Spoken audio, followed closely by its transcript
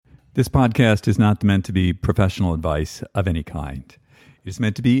This podcast is not meant to be professional advice of any kind. It is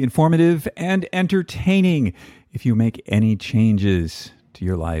meant to be informative and entertaining. If you make any changes to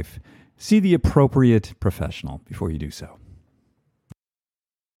your life, see the appropriate professional before you do so.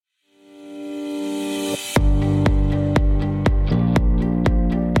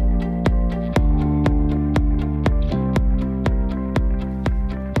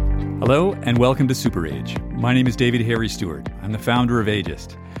 Hello and welcome to Super Age. My name is David Harry Stewart. I'm the founder of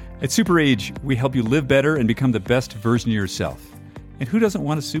Ageist. At Super Age, we help you live better and become the best version of yourself. And who doesn't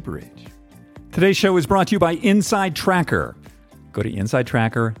want a super age? Today's show is brought to you by Inside Tracker. Go to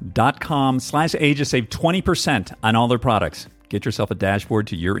insidetracker.com/age to save 20% on all their products. Get yourself a dashboard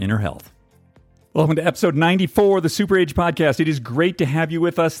to your inner health. Welcome to episode 94 of the Super Age podcast. It is great to have you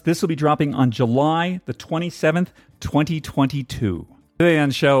with us. This will be dropping on July the 27th, 2022. Today on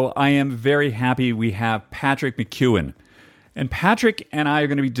the show, I am very happy we have Patrick McKeown. And Patrick and I are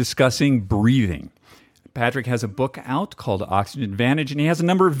going to be discussing breathing. Patrick has a book out called Oxygen Advantage, and he has a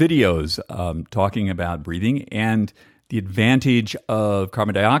number of videos talking about breathing and the advantage of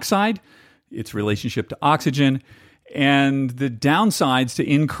carbon dioxide, its relationship to oxygen, and the downsides to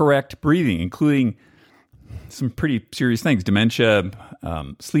incorrect breathing, including some pretty serious things, dementia,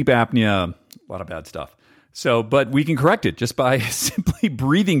 sleep apnea, a lot of bad stuff. But we can correct it just by simply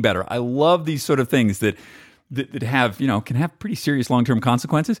breathing better. I love these sort of things that have, can have pretty serious long-term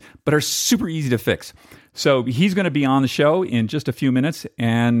consequences, but are super easy to fix. So he's going to be on the show in just a few minutes,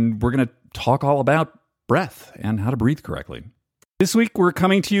 and we're going to talk all about breath and how to breathe correctly. This week, we're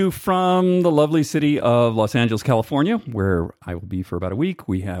coming to you from the lovely city of Los Angeles, California, where I will be for about a week.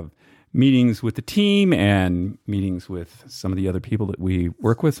 We have meetings with the team and meetings with some of the other people that we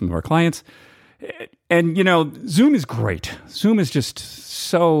work with, some of our clients. And, Zoom is great. Zoom is just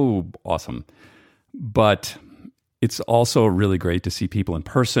so awesome. But it's also really great to see people in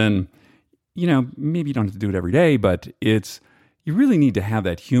person. Maybe you don't have to do it every day, but you really need to have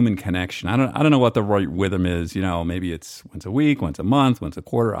that human connection. I don't know what the right rhythm is. Maybe it's once a week, once a month, once a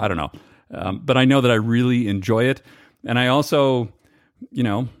quarter. I don't know. But I know that I really enjoy it. And I also,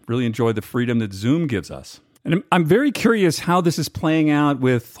 really enjoy the freedom that Zoom gives us. And I'm very curious how this is playing out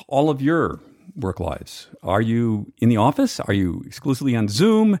with all of your work lives. Are you in the office? Are you exclusively on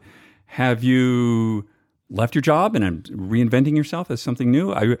Zoom? Have you left your job and reinventing yourself as something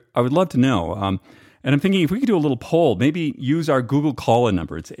new? I would love to know. And I'm thinking if we could do a little poll, maybe use our Google call-in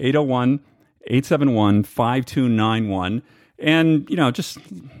number. It's 801-871-5291. And, just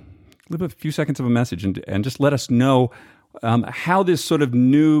leave a few seconds of a message and just let us know how this sort of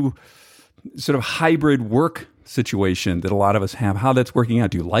new sort of hybrid work situation that a lot of us have, how that's working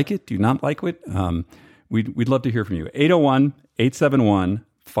out. Do you like it? Do you not like it? We'd love to hear from you.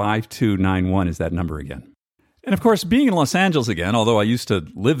 801-871-5291 is that number again. And of course, being in Los Angeles again, although I used to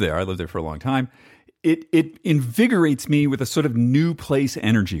live there, I lived there for a long time, it invigorates me with a sort of new place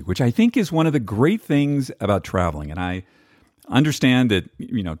energy, which I think is one of the great things about traveling. And I understand that,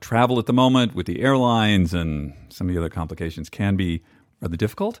 travel at the moment with the airlines and some of the other complications can be rather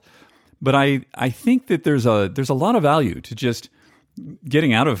difficult. But I think that there's a lot of value to just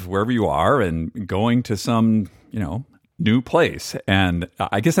getting out of wherever you are and going to some, new place. And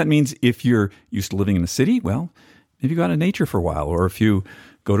I guess that means if you're used to living in a city, well, maybe you go out in nature for a while. Or if you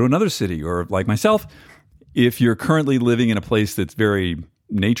go to another city, or like myself, if you're currently living in a place that's very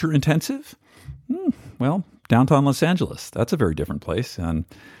nature intensive, well, downtown Los Angeles, that's a very different place. And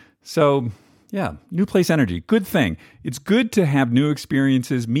so, yeah, new place energy, good thing. It's good to have new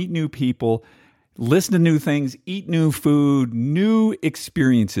experiences, meet new people, listen to new things, eat new food, new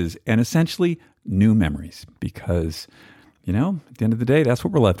experiences, and essentially new memories. Because, at the end of the day, that's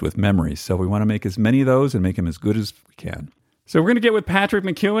what we're left with, memories. So we want to make as many of those and make them as good as we can. So we're going to get with Patrick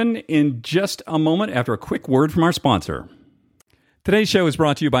McKeown in just a moment after a quick word from our sponsor. Today's show is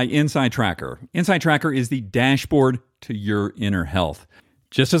brought to you by Inside Tracker. Inside Tracker is the dashboard to your inner health.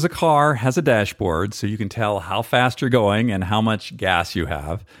 Just as a car has a dashboard so you can tell how fast you're going and how much gas you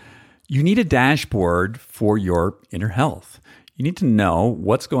have, you need a dashboard for your inner health. You need to know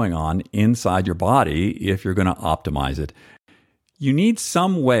what's going on inside your body if you're going to optimize it. You need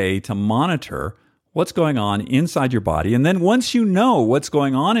some way to monitor what's going on inside your body. And then once you know what's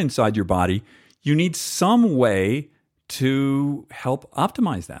going on inside your body, you need some way to help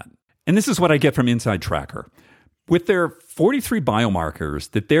optimize that. And this is what I get from Inside Tracker. With their 43 biomarkers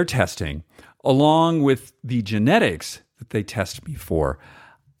that they're testing, along with the genetics that they test me for,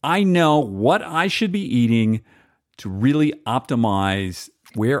 I know what I should be eating to really optimize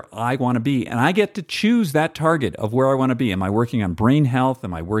where I want to be. And I get to choose that target of where I want to be. Am I working on brain health?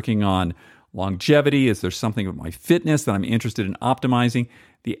 Am I working on longevity? Is there something with my fitness that I'm interested in optimizing?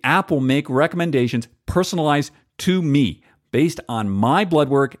 The app will make recommendations personalized to me based on my blood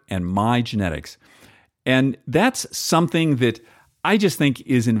work and my genetics. And that's something that I just think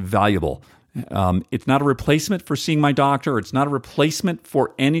is invaluable. It's not a replacement for seeing my doctor. It's not a replacement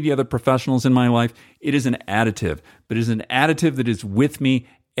for any of the other professionals in my life. It is an additive, but it is an additive that is with me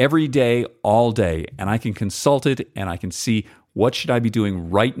every day, all day. And I can consult it and I can see what should I be doing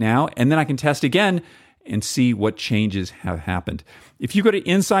right now. And then I can test again and see what changes have happened. If you go to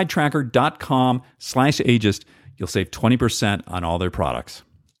insidetracker.com/ageist, you'll save 20% on all their products.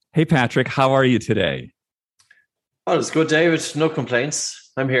 Hey, Patrick, how are you today? Oh, it's good, David. No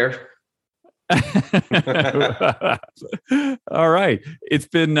complaints. I'm here. All right. It's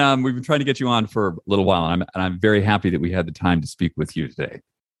been we've been trying to get you on for a little while, and I'm very happy that we had the time to speak with you today.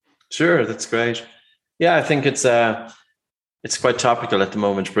 Sure, that's great. Yeah, I think it's quite topical at the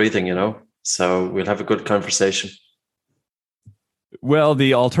moment, breathing, so we'll have a good conversation. Well,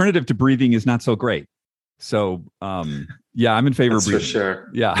 the alternative to breathing is not so great. So, yeah, I'm in favor of breathing. That's for sure.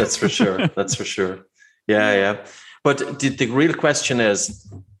 Yeah, that's for sure. That's for sure. Yeah. But the real question is,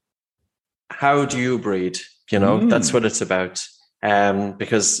 how do you breathe? That's what it's about.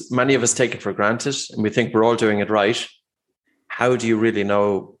 Because many of us take it for granted and we think we're all doing it right. How do you really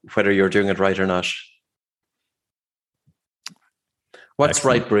know whether you're doing it right or not? What's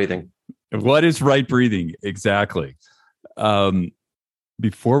Excellent. right breathing? What is right breathing? Exactly.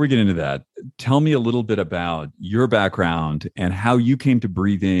 Before we get into that, tell me a little bit about your background and how you came to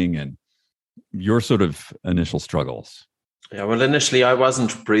breathing and your sort of initial struggles. Yeah, well, initially I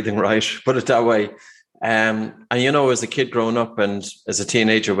wasn't breathing right, put it that way. And as a kid growing up and as a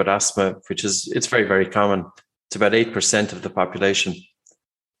teenager with asthma, it's very, very common. It's about 8% of the population.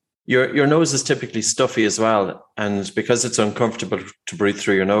 Your nose is typically stuffy as well. And because it's uncomfortable to breathe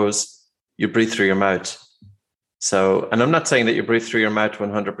through your nose, you breathe through your mouth. So, and I'm not saying that you breathe through your mouth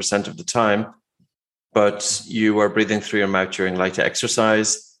 100% of the time, but you are breathing through your mouth during light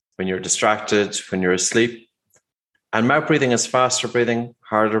exercise, when you're distracted, when you're asleep. And mouth breathing is faster breathing,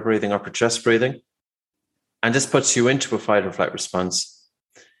 harder breathing, upper chest breathing. And this puts you into a fight or flight response.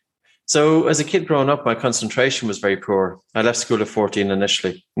 So as a kid growing up, my concentration was very poor. I left school at 14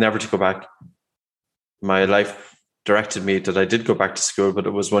 initially, never to go back. My life directed me that I did go back to school, but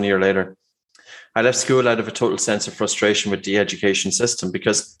it was 1 year later. I left school out of a total sense of frustration with the education system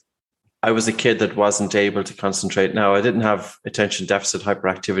because I was a kid that wasn't able to concentrate. Now, I didn't have attention deficit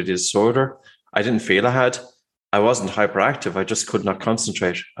hyperactivity disorder. I didn't feel I had. I wasn't hyperactive. I just could not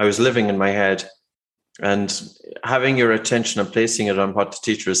concentrate. I was living in my head. And having your attention and placing it on what the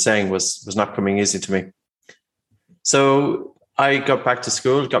teacher is saying was not coming easy to me. So I got back to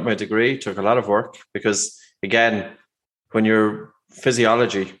school, got my degree, took a lot of work because, again, when your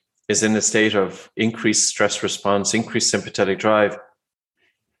physiology is in a state of increased stress response, increased sympathetic drive,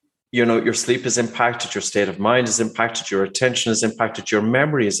 your sleep is impacted, your state of mind is impacted, your attention is impacted, your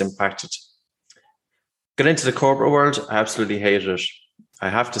memory is impacted. Got into the corporate world, I absolutely hated it. I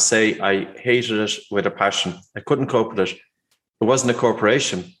have to say, I hated it with a passion. I couldn't cope with it. It wasn't a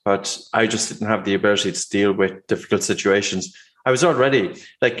corporation, but I just didn't have the ability to deal with difficult situations. I was already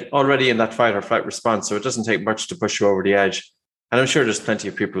in that fight or flight response, so it doesn't take much to push you over the edge. And I'm sure there's plenty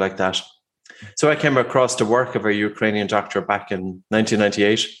of people like that. So I came across the work of a Ukrainian doctor back in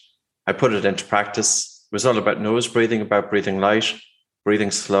 1998. I put it into practice. It was all about nose breathing, about breathing light,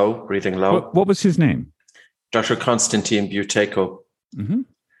 breathing slow, breathing low. What was his name? Dr. Konstantin Buteyko. Mm-hmm.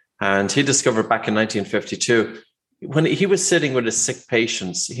 And he discovered back in 1952, when he was sitting with his sick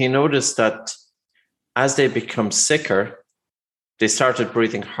patients, he noticed that as they become sicker, they started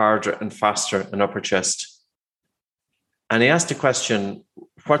breathing harder and faster in upper chest. And he asked the question,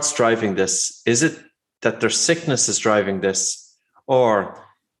 what's driving this? Is it that their sickness is driving this? Or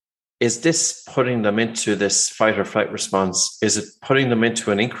is this putting them into this fight or flight response? Is it putting them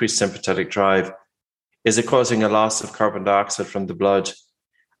into an increased sympathetic drive? Is it causing a loss of carbon dioxide from the blood?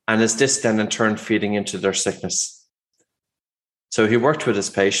 And is this then in turn feeding into their sickness? So he worked with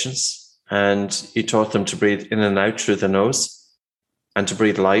his patients and he taught them to breathe in and out through the nose and to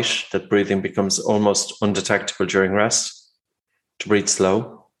breathe light, that breathing becomes almost undetectable during rest, to breathe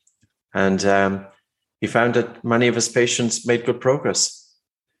slow. And he found that many of his patients made good progress.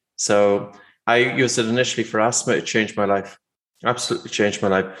 So I used it initially for asthma. It changed my life, absolutely changed my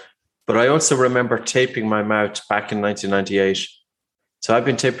life. But I also remember taping my mouth back in 1998. So I've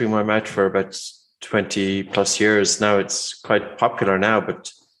been taping my mouth for about 20 plus years. Now it's quite popular now,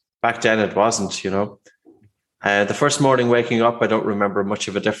 but back then it wasn't, The first morning waking up, I don't remember much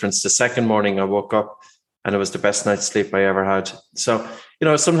of a difference. The second morning I woke up and it was the best night's sleep I ever had. So,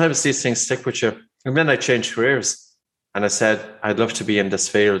 sometimes these things stick with you. And then I changed careers. And I said, I'd love to be in this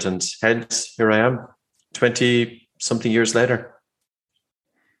field. And hence, here I am, 20 something years later.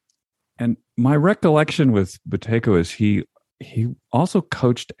 And my recollection with Buteyko is he also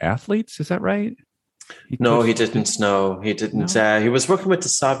coached athletes. Is that right? No, he didn't. No, he didn't. No? He was working with the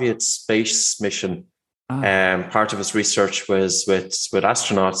Soviet space mission. Part of his research was with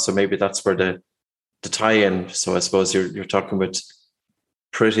astronauts. So maybe that's where the tie-in. So I suppose you're talking with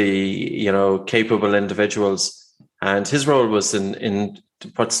pretty, capable individuals. And his role was in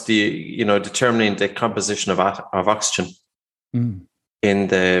determining the composition of oxygen in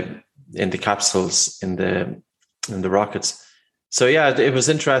the capsules, in the rockets. So yeah, it was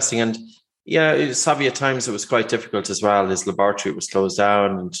interesting. And yeah, Soviet times, it was quite difficult as well. His laboratory was closed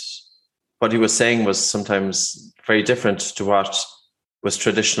down, and what he was saying was sometimes very different to what was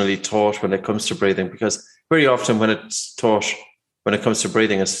traditionally taught when it comes to breathing, because very often when it's taught when it comes to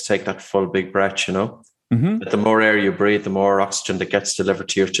breathing is to take that full big breath, But the more air you breathe, the more oxygen that gets delivered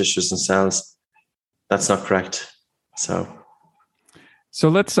to your tissues and cells. That's not correct. So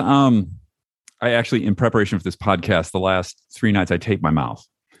let's, I actually, in preparation for this podcast, the last 3 nights I taped my mouth.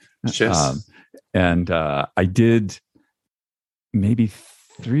 Yes. I did maybe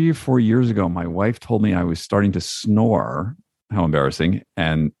 3 or 4 years ago. My wife told me I was starting to snore. How embarrassing.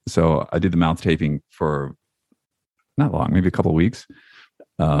 And so I did the mouth taping for not long, maybe a couple of weeks,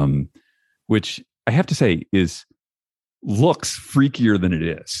 which I have to say looks freakier than it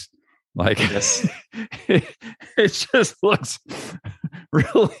is. Like, yes. it just looks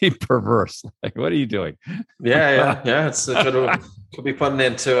really perverse. Like, what are you doing? Yeah. It's could be putting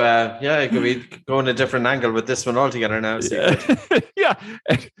into it could be going a different angle with this one altogether now. So yeah.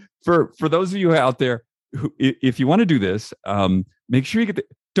 And for those of you out there who, if you want to do this, make sure you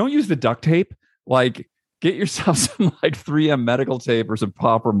don't use the duct tape. Like, get yourself some like 3M medical tape or some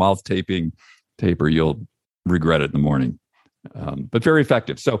proper mouth taping tape, or you'll regret it in the morning. But very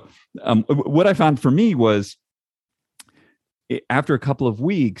effective. So what I found for me was, after a couple of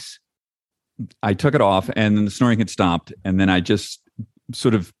weeks, I took it off and then the snoring had stopped. And then I just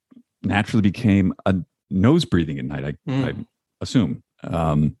sort of naturally became a nose breathing at night, I assume.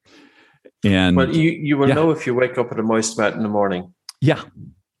 And well, you will know if you wake up with a moist mouth in the morning. Yeah,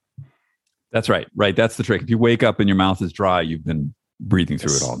 that's right. Right. That's the trick. If you wake up and your mouth is dry, you've been breathing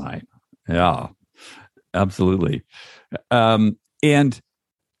through it all night. Yeah, absolutely. And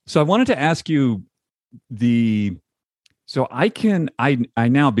so I wanted to ask you so I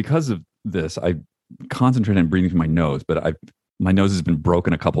now, because of this, I concentrate on breathing through my nose, but my nose has been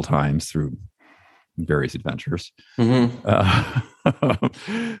broken a couple times through various adventures.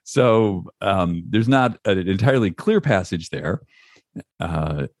 So there's not an entirely clear passage there.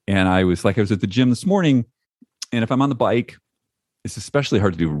 And I was at the gym this morning, and if I'm on the bike, it's especially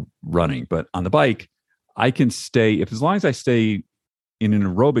hard to do running, but on the bike, I can stay, as long as I stay in an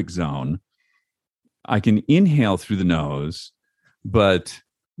aerobic zone, I can inhale through the nose, but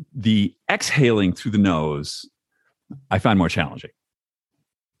the exhaling through the nose, I find more challenging.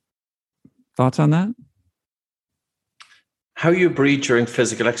 Thoughts on that? How you breathe during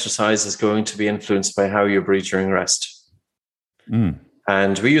physical exercise is going to be influenced by how you breathe during rest.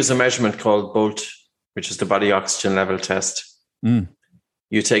 And we use a measurement called BOLT, which is the body oxygen level test.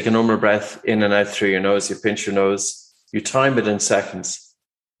 You take a normal breath in and out through your nose, you pinch your nose, you time it in seconds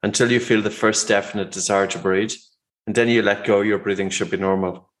until you feel the first definite desire to breathe, and then you let go. Your breathing should be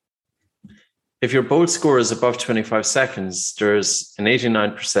normal. If your BOLT score is above 25 seconds, there's an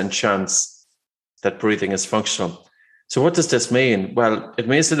 89% chance that breathing is functional. So what does this mean? Well, it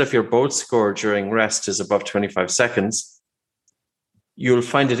means that if your BOLT score during rest is above 25 seconds, you'll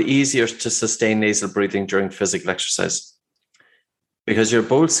find it easier to sustain nasal breathing during physical exercise, because your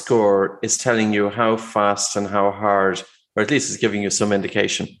BOLT score is telling you how fast and how hard, or at least is giving you some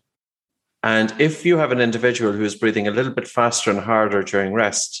indication. And if you have an individual who is breathing a little bit faster and harder during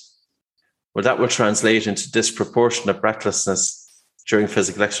rest, well, that will translate into disproportionate breathlessness during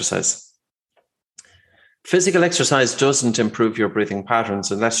physical exercise. Physical exercise doesn't improve your breathing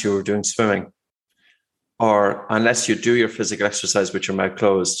patterns unless you're doing swimming, or unless you do your physical exercise with your mouth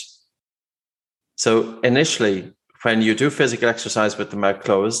closed. So initially, when you do physical exercise with the mouth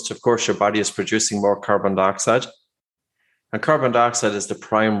closed, of course, your body is producing more carbon dioxide. And carbon dioxide is the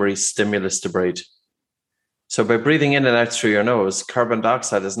primary stimulus to breathe. So by breathing in and out through your nose, carbon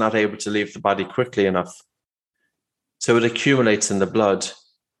dioxide is not able to leave the body quickly enough. So it accumulates in the blood.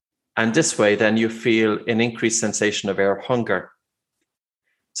 And this way, then you feel an increased sensation of air hunger.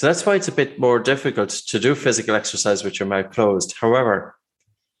 So that's why it's a bit more difficult to do physical exercise with your mouth closed. However,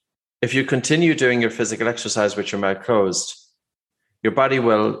 if you continue doing your physical exercise with your mouth closed, your body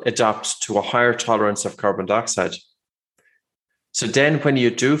will adapt to a higher tolerance of carbon dioxide. So then when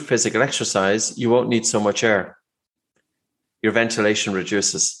you do physical exercise, you won't need so much air. Your ventilation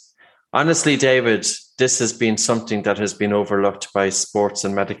reduces. Honestly, David, this has been something that has been overlooked by sports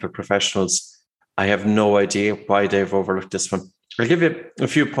and medical professionals. I have no idea why they've overlooked this one. I'll give you a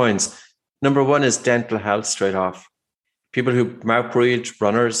few points. Number one is dental health straight off. People who mouth breathe,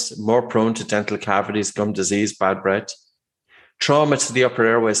 runners, more prone to dental cavities, gum disease, bad breath. Trauma to the upper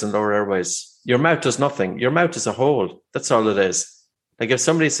airways and lower airways. Your mouth does nothing. Your mouth is a hole. That's all it is. Like if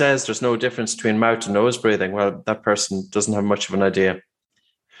somebody says there's no difference between mouth and nose breathing, well, that person doesn't have much of an idea.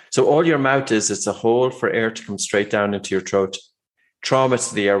 So all your mouth is, it's a hole for air to come straight down into your throat. Trauma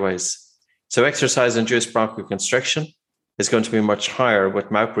to the airways. So exercise-induced bronchoconstriction is going to be much higher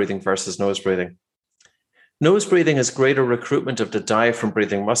with mouth breathing versus nose breathing. Nose breathing has greater recruitment of the diaphragm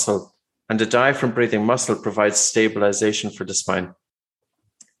breathing muscle, and the diaphragm breathing muscle provides stabilization for the spine.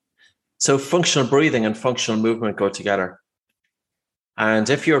 So functional breathing and functional movement go together. And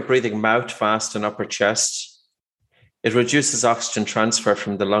if you're breathing mouth fast and upper chest, it reduces oxygen transfer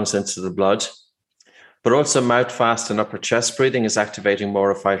from the lungs into the blood. But also mouth fast and upper chest breathing is activating more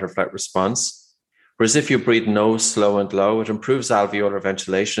of fight or flight response. Whereas if you breathe nose, slow and low, it improves alveolar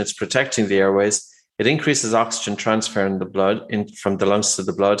ventilation. It's protecting the airways. It increases oxygen transfer in the blood, from the lungs to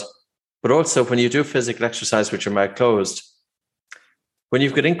the blood. But also when you do physical exercise with your mouth closed, when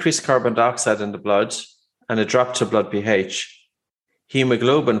you've got increased carbon dioxide in the blood and a drop to blood pH,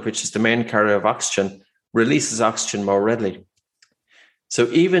 hemoglobin, which is the main carrier of oxygen, releases oxygen more readily. So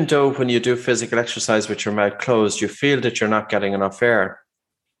even though when you do physical exercise with your mouth closed, you feel that you're not getting enough air,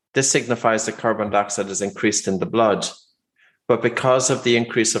 this signifies that carbon dioxide is increased in the blood. But because of the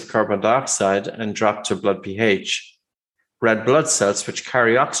increase of carbon dioxide and drop to blood pH, red blood cells, which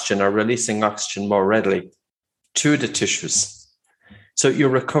carry oxygen, are releasing oxygen more readily to the tissues. So your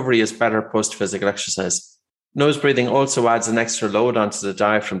recovery is better post-physical exercise. Nose breathing also adds an extra load onto the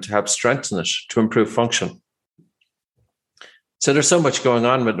diaphragm to help strengthen it, to improve function. So there's so much going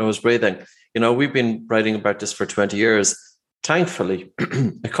on with nose breathing. You know, we've been writing about this for 20 years. Thankfully,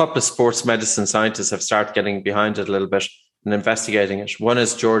 a couple of sports medicine scientists have started getting behind it a little bit and investigating it. One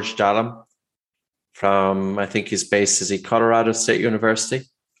is George Dallam from, I think he's based, is he Colorado State University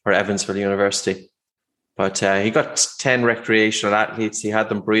or Evansville University? But he got 10 recreational athletes. He had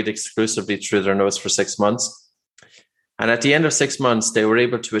them breathe exclusively through their nose for 6 months. And at the end of 6 months, they were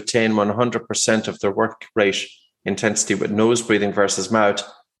able to attain 100% of their work rate intensity with nose breathing versus mouth,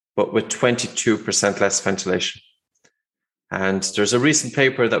 but with 22% less ventilation. And there's a recent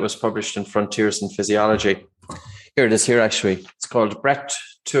paper that was published in Frontiers in Physiology. Here it is here, actually. It's called Breath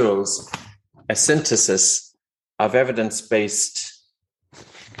Tools, a synthesis of evidence-based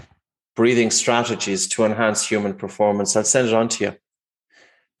breathing strategies to enhance human performance. I'll send it on to you.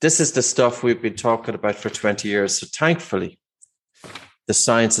 This is the stuff we've been talking about for 20 years. So thankfully, the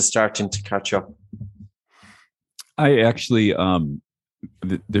science is starting to catch up. I actually, I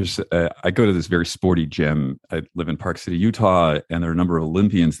go to this very sporty gym. I live in Park City, Utah, and there are a number of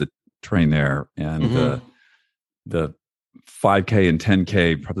Olympians that train there. And the 5K and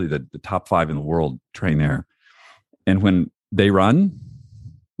 10K, probably the top 5 in the world, train there. And when they run,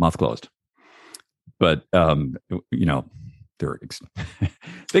 mouth closed. But, you know,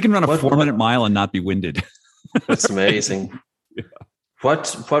 they can run a 4-minute mile and not be winded. That's amazing. Yeah.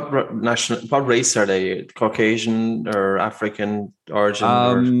 What race are they? Caucasian or African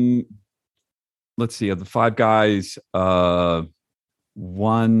origin? Let's see. Of the 5 guys,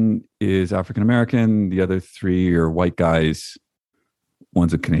 one is African American. The other 3 are white guys.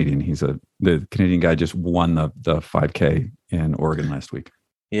 One's a Canadian. The Canadian guy just won the 5K in Oregon last week.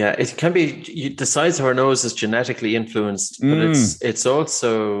 Yeah, it can be. The size of our nose is genetically influenced, but it's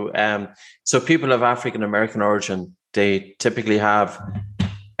also so people of African American origin, they typically have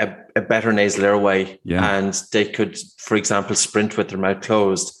a better nasal airway, and they could, for example, sprint with their mouth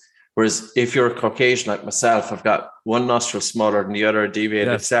closed. Whereas if you're a Caucasian like myself, I've got one nostril smaller than the other,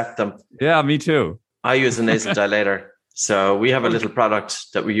 deviated septum. Yeah, me too. I use a nasal dilator. So we have a little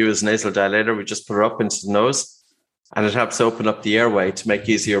product that we use, nasal dilator. We just put it up into the nose, and it helps open up the airway to make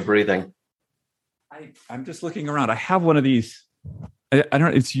easier breathing. I'm just looking around. I have one of these. I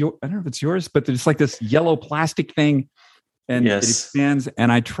don't know if it's yours, but it's like this yellow plastic thing, and it expands.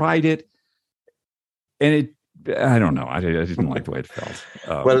 And I tried it, and I don't know. I didn't like the way it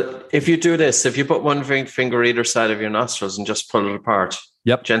felt. Well, if you do this, if you put one finger either side of your nostrils and just pull it apart,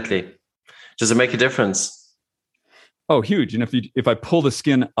 gently, does it make a difference? Oh, huge! And if I pull the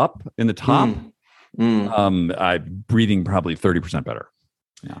skin up in the top, I'm breathing probably 30% better.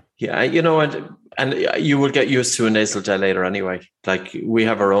 Yeah. You know, and you will get used to a nasal dilator anyway. Like we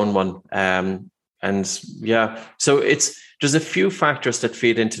have our own one, and so it's There's a few factors that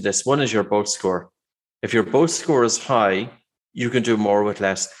feed into this. One is your boat score. If your boat score is high, you can do more with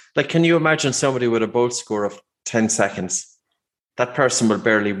less. Like, can you imagine somebody with a boat score of 10 seconds? That person will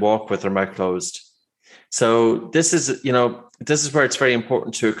barely walk with their mouth closed. So this is where it's very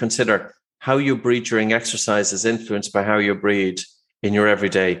important to consider how you breathe during exercise is influenced by how you breathe in your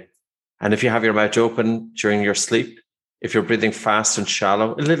everyday. And if you have your mouth open during your sleep, if you're breathing fast and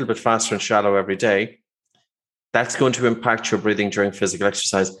shallow, a little bit faster and shallow every day, that's going to impact your breathing during physical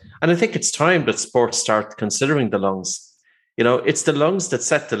exercise. And I think it's time that sports start considering the lungs. It's the lungs that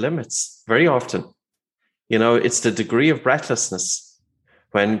set the limits very often. It's the degree of breathlessness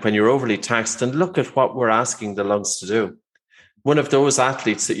when you're overly taxed. And look at what we're asking the lungs to do. One of those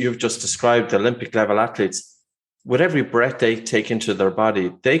athletes that you've just described, the Olympic level athletes, with every breath they take into their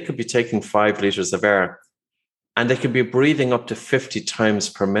body, they could be taking 5 liters of air, and they could be breathing up to 50 times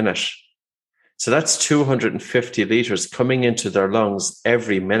per minute. So that's 250 liters coming into their lungs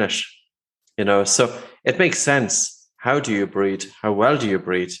every minute. So it makes sense. How do you breathe? How well do you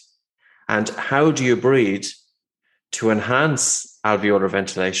breathe? And how do you breathe to enhance alveolar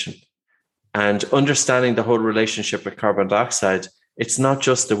ventilation? And understanding the whole relationship with carbon dioxide, it's not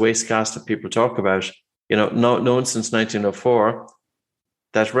just the waste gas that people talk about. Known since 1904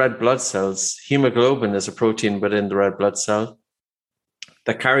 that red blood cells, hemoglobin is a protein within the red blood cell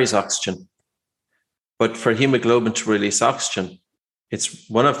that carries oxygen. But for hemoglobin to release oxygen, it's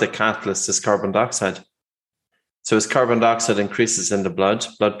one of the catalysts is carbon dioxide. So as carbon dioxide increases in the blood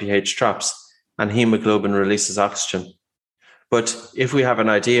pH drops, and hemoglobin releases oxygen. But if we have an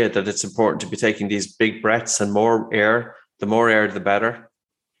idea that it's important to be taking these big breaths and more air, the more air, the better.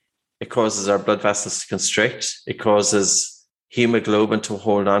 It causes our blood vessels to constrict. It causes hemoglobin to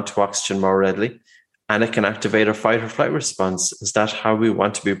hold on to oxygen more readily, and it can activate our fight or flight response. Is that how we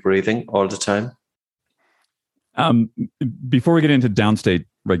want to be breathing all the time? Before we get into downstate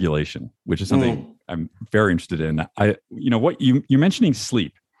regulation, which is something I'm very interested in, what you're mentioning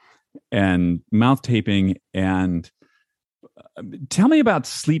sleep and mouth taping, and tell me about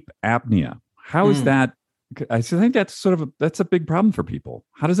sleep apnea. How is that? I think that's that's a big problem for people.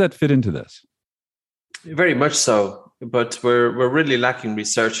 How does that fit into this? Very much so, but we're really lacking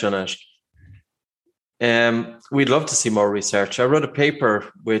research on it. We'd love to see more research. I wrote a paper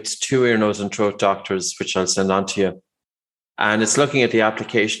with 2 ear, nose, and throat doctors, which I'll send on to you. And it's looking at the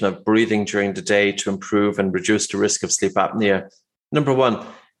application of breathing during the day to improve and reduce the risk of sleep apnea. Number one,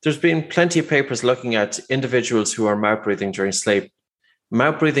 there's been plenty of papers looking at individuals who are mouth breathing during sleep.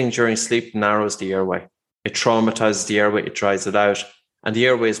 Mouth breathing during sleep narrows the airway. It traumatizes the airway, it dries it out, and the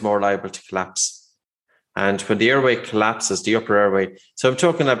airway is more liable to collapse. And when the airway collapses, the upper airway, so I'm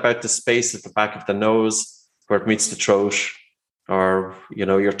talking about the space at the back of the nose where it meets the throat, or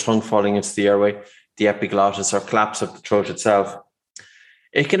your tongue falling into the airway, the epiglottis, or collapse of the throat itself.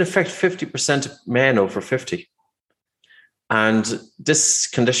 It can affect 50% of men over 50. And this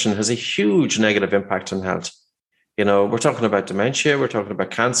condition has a huge negative impact on health. We're talking about dementia, we're talking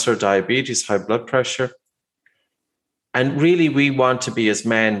about cancer, diabetes, high blood pressure. And really, we want to be, as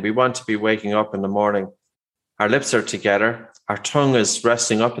men, we want to be waking up in the morning. Our lips are together, our tongue is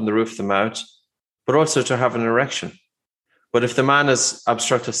resting up in the roof of the mouth, but also to have an erection. But if the man has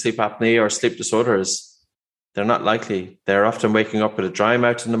obstructive sleep apnea or sleep disorders, they're not likely. They're often waking up with a dry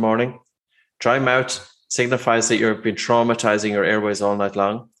mouth in the morning. Dry mouth signifies that you've been traumatizing your airways all night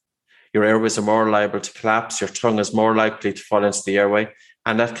long. Your airways are more liable to collapse. Your tongue is more likely to fall into the airway.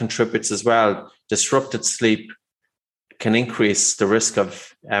 And that contributes as well. Disrupted sleep can increase the risk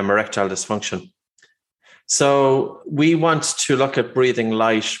of erectile dysfunction. So we want to look at breathing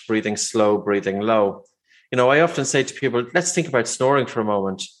light, breathing slow, breathing low. I often say to people, let's think about snoring for a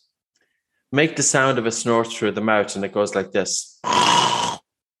moment. Make the sound of a snore through the mouth, and it goes like this.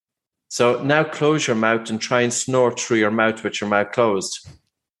 So now close your mouth and try and snore through your mouth with your mouth closed.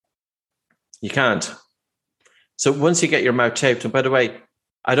 You can't. So once you get your mouth taped, and by the way,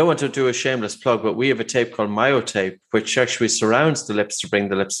 I don't want to do a shameless plug, but we have a tape called MyoTape, which actually surrounds the lips to bring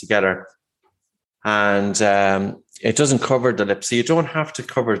the lips together. And it doesn't cover the lips. So you don't have to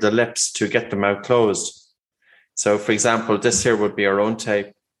cover the lips to get the mouth closed. So for example, this here would be our own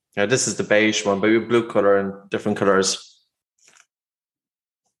tape. Now this is the beige one, but we have blue color and different colors.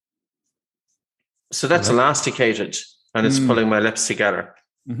 So that's elasticated and it's pulling my lips together.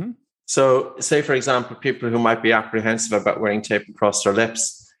 Mm-hmm. So say, for example, people who might be apprehensive about wearing tape across their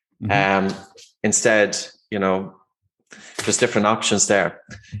lips, instead, there's different options there.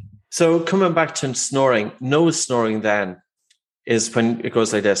 So coming back to snoring, nose snoring then is when it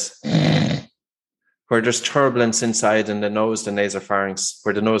goes like this, where there's turbulence inside in the nose, the nasopharynx,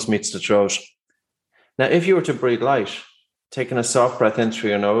 where the nose meets the throat. Now, if you were to breathe light, taking a soft breath in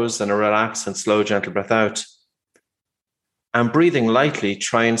through your nose and a relaxed and slow, gentle breath out. And breathing lightly,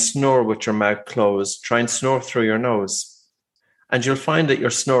 try and snore with your mouth closed. Try and snore through your nose. And you'll find that your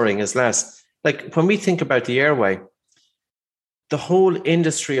snoring is less. Like when we think about the airway, the whole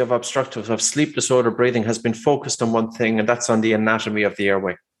industry of sleep disorder breathing has been focused on one thing, and that's on the anatomy of the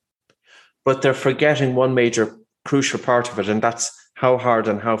airway. But they're forgetting one major crucial part of it, and that's how hard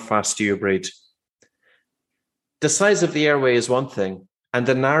and how fast do you breathe. The size of the airway is one thing, and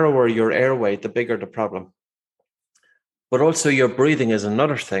the narrower your airway, the bigger the problem. But also your breathing is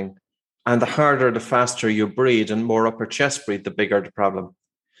another thing, and the harder, the faster you breathe and more upper chest breathe, the bigger the problem.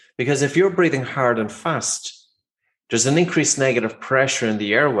 Because if you're breathing hard and fast, there's an increased negative pressure in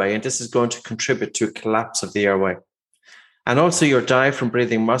the airway, and this is going to contribute to a collapse of the airway. And also your diaphragm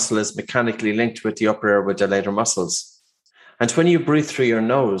breathing muscle is mechanically linked with the upper airway dilator muscles. And when you breathe through your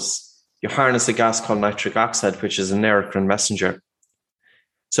nose, you harness a gas called nitric oxide, which is an endocrine messenger.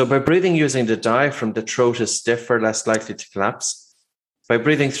 So by breathing using the diaphragm, the throat is stiffer, less likely to collapse. By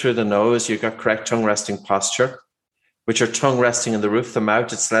breathing through the nose, you've got correct tongue resting posture. With your tongue resting in the roof of the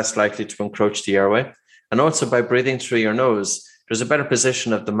mouth, it's less likely to encroach the airway. And also by breathing through your nose, there's a better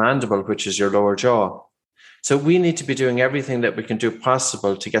position of the mandible, which is your lower jaw. So we need to be doing everything that we can do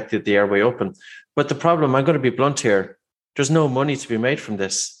possible to get the airway open. But the problem, I'm going to be blunt here, there's no money to be made from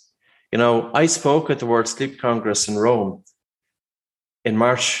this. You know, I spoke at the World Sleep Congress in Rome in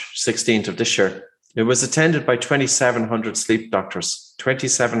March 16th of this year. It was attended by 2,700 sleep doctors,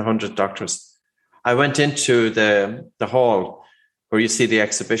 2,700 doctors. I went into the hall where you see the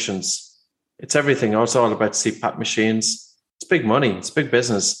exhibitions. It's everything. It's all about CPAP machines. It's big money. It's big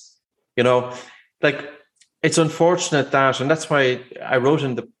business. You know, like it's unfortunate that, and that's why I wrote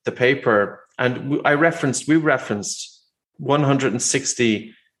in the paper, and we referenced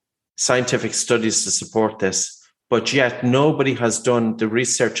 160 scientific studies to support this, but yet nobody has done the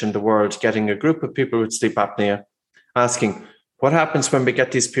research in the world, getting a group of people with sleep apnea, asking what happens when we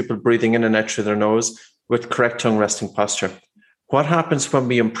get these people breathing in and out through their nose with correct tongue resting posture? What happens when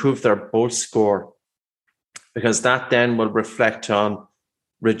we improve their Bolt score? Because that then will reflect on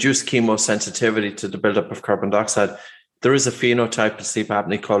reduced chemosensitivity to the buildup of carbon dioxide. There is a phenotype of sleep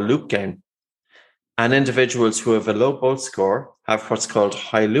apnea called loop gain. And individuals who have a low Bolt score have what's called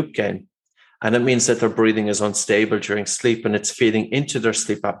high loop gain. And it means that their breathing is unstable during sleep and it's feeding into their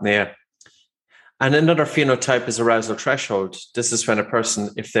sleep apnea. And another phenotype is arousal threshold. This is when a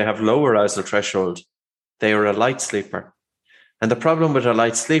person, if they have low arousal threshold, they are a light sleeper. And the problem with a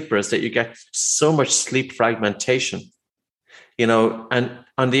light sleeper is that you get so much sleep fragmentation, you know, and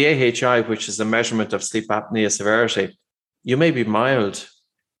on the AHI, which is a measurement of sleep apnea severity, you may be mild,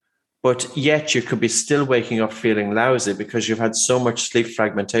 but yet you could be still waking up feeling lousy because you've had so much sleep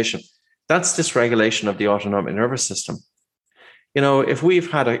fragmentation. That's dysregulation of the autonomic nervous system. You know, if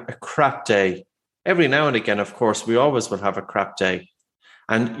we've had a crap day, every now and again, of course, we always will have a crap day.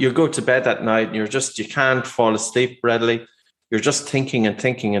 And you go to bed that night and you can't fall asleep readily. You're just thinking and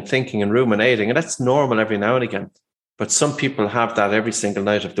thinking and thinking and ruminating. And that's normal every now and again. But some people have that every single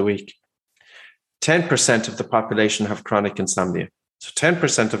night of the week. 10% of the population have chronic insomnia. So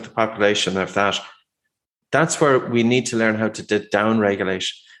 10% of the population have that. That's where we need to learn how to down-regulate,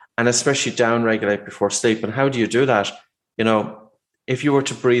 and especially down-regulate before sleep. And how do you do that? You know, if you were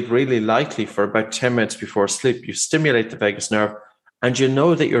to breathe really lightly for about 10 minutes before sleep, you stimulate the vagus nerve, and you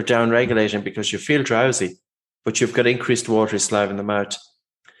know that you're down-regulating because you feel drowsy, but you've got increased watery saliva in the mouth.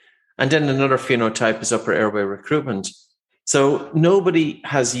 And then another phenotype is upper airway recruitment. So nobody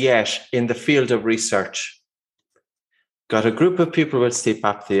has yet in the field of research got a group of people with sleep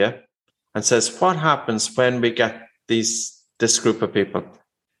apnea and says, what happens when we get this group of people?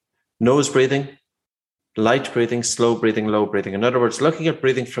 Nose breathing, light breathing, slow breathing, low breathing. In other words, looking at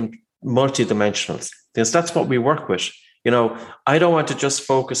breathing from multidimensionals, because that's what we work with. You know, I don't want to just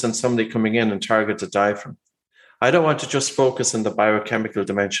focus on somebody coming in and target the diaphragm. I don't want to just focus on the biochemical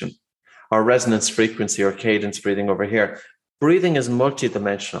dimension or resonance frequency or cadence breathing over here. Breathing is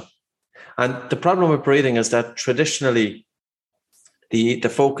multidimensional. And the problem with breathing is that traditionally the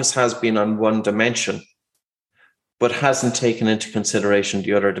focus has been on one dimension, but hasn't taken into consideration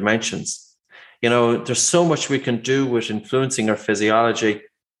the other dimensions. You know, there's so much we can do with influencing our physiology.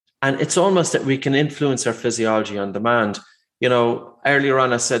 And it's almost that we can influence our physiology on demand. You know, earlier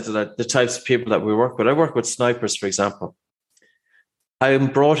on, I said that the types of people that we work with, I work with snipers, for example. I am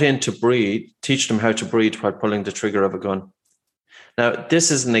brought in to breathe, teach them how to breathe while pulling the trigger of a gun. Now,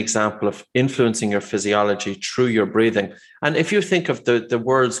 this is an example of influencing your physiology through your breathing. And if you think of the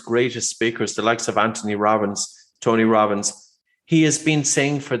world's greatest speakers, the likes of Anthony Robbins, Tony Robbins, he has been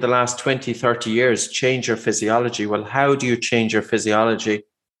saying for the last 20, 30 years, change your physiology. Well, how do you change your physiology?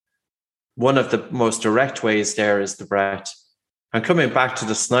 One of the most direct ways there is the breath. And coming back to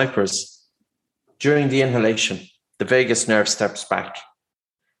the snipers, during the inhalation, the vagus nerve steps back.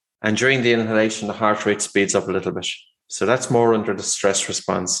 And during the inhalation, the heart rate speeds up a little bit. So that's more under the stress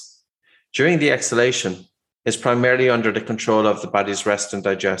response. During the exhalation, it's primarily under the control of the body's rest and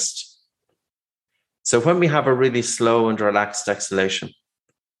digest. So when we have a really slow and relaxed exhalation,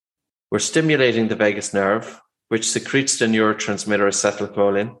 we're stimulating the vagus nerve, which secretes the neurotransmitter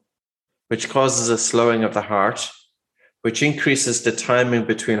acetylcholine, which causes a slowing of the heart, which increases the timing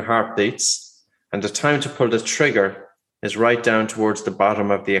between heartbeats, and the time to pull the trigger is right down towards the bottom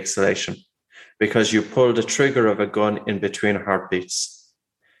of the exhalation, because you pull the trigger of a gun in between heartbeats.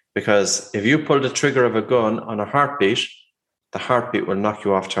 Because if you pull the trigger of a gun on a heartbeat, the heartbeat will knock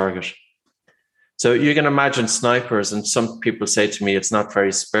you off target. So you can imagine snipers, and some people say to me, it's not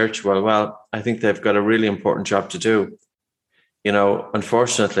very spiritual. Well, I think they've got a really important job to do.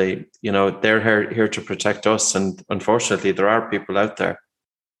 Unfortunately, they're here to protect us. And unfortunately, there are people out there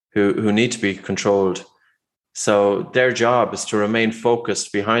who need to be controlled. So their job is to remain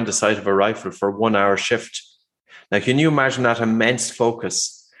focused behind the sight of a rifle for 1 hour shift. Now, can you imagine that immense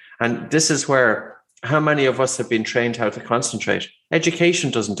focus? And this is where, how many of us have been trained how to concentrate?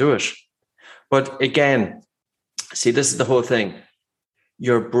 Education doesn't do it. But again, see, this is the whole thing.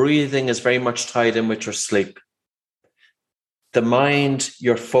 Your breathing is very much tied in with your sleep. The mind,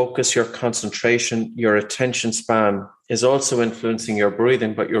 your focus, your concentration, your attention span is also influencing your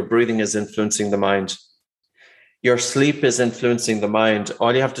breathing, but your breathing is influencing the mind. Your sleep is influencing the mind.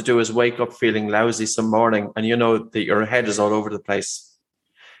 All you have to do is wake up feeling lousy some morning, and you know that your head is all over the place.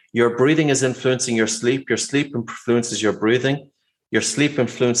 Your breathing is influencing your sleep. Your sleep influences your breathing. Your sleep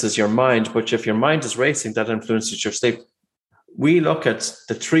influences your mind, but if your mind is racing, that influences your sleep. We look at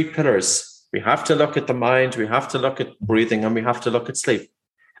the three pillars. We have to look at the mind, we have to look at breathing, and we have to look at sleep.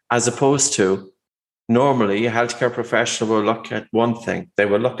 As opposed to, normally, a healthcare professional will look at one thing. They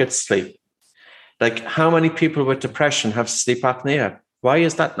will look at sleep. Like, how many people with depression have sleep apnea? Why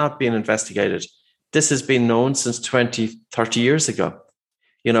is that not being investigated? This has been known since 20, 30 years ago.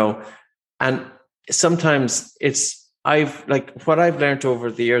 And sometimes what I've learned over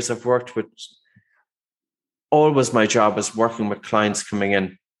the years, I've worked with, always my job is working with clients coming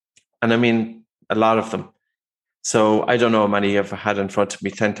in. And I mean, a lot of them. So I don't know how many I've had in front of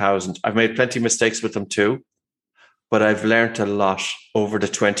me, 10,000. I've made plenty of mistakes with them too, but I've learned a lot over the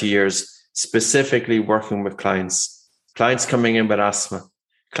 20 years, specifically working with clients coming in with asthma,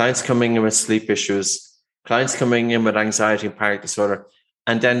 clients coming in with sleep issues, clients coming in with anxiety and panic disorder,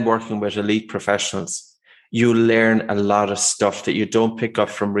 and then working with elite professionals. You learn a lot of stuff that you don't pick up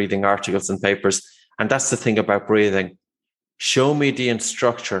from reading articles and papers. And that's the thing about breathing. Show me the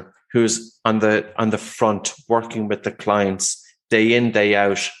instructor who's on the front working with the clients day in, day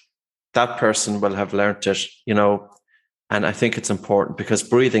out. That person will have learned it, and I think it's important because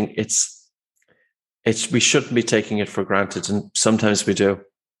breathing, we shouldn't be taking it for granted. And sometimes we do.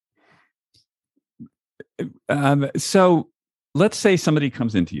 So let's say somebody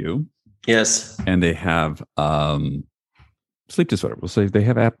comes into you. Yes. And they have sleep disorder. We'll say they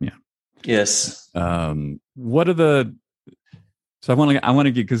have apnea. Yes. What are the... So I want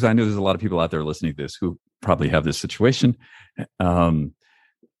to get, because I know there's a lot of people out there listening to this who probably have this situation.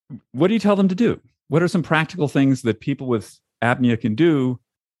 What do you tell them to do? What are some practical things that people with apnea can do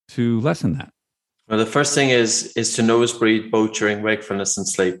to lessen that? Well, the first thing is to nose breathe both during wakefulness and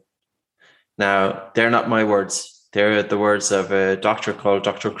sleep. Now, they're not my words. They're the words of a doctor called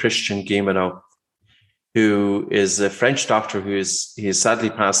Dr. Christian Guilleminault, who is a French doctor he's sadly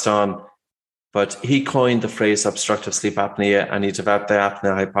passed on, but he coined the phrase obstructive sleep apnea, and he developed the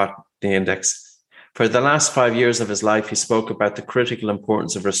apnea-hypopnea index. For the last 5 years of his life, he spoke about the critical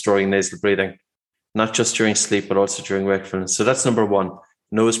importance of restoring nasal breathing, not just during sleep, but also during wakefulness. So that's number one,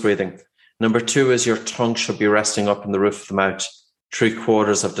 nose breathing. Number two is your tongue should be resting up in the roof of the mouth,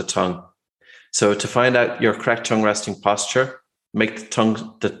 3/4 of the tongue. So to find out your correct tongue resting posture, make the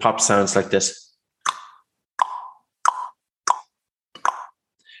tongue that pop sounds like this.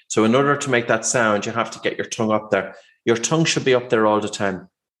 So in order to make that sound, you have to get your tongue up there. Your tongue should be up there all the time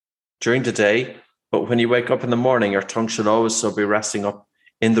during the day. But when you wake up in the morning, your tongue should always be resting up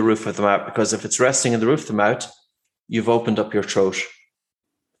in the roof of the mouth, because if it's resting in the roof of the mouth, you've opened up your throat.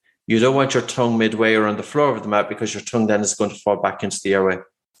 You don't want your tongue midway or on the floor of the mouth, because your tongue then is going to fall back into the airway.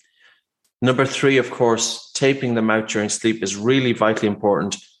 Number three, of course, taping the mouth during sleep is really vitally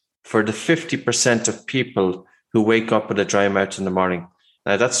important for the 50% of people who wake up with a dry mouth in the morning.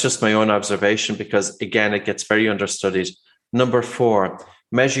 Now, that's just my own observation because, again, it gets very understudied. Number 4,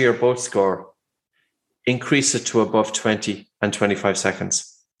 measure your bolt score. Increase it to above 20 and 25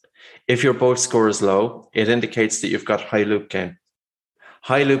 seconds. If your bolt score is low, it indicates that you've got high loop gain.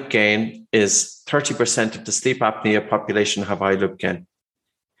 High loop gain is 30% of the sleep apnea population have high loop gain.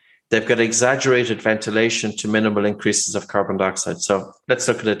 They've got exaggerated ventilation to minimal increases of carbon dioxide. So let's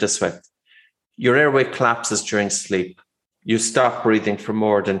look at it this way. Your airway collapses during sleep. You stop breathing for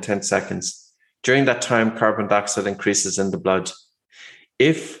more than 10 seconds. During that time, carbon dioxide increases in the blood.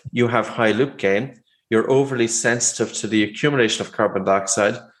 If you have high loop gain, you're overly sensitive to the accumulation of carbon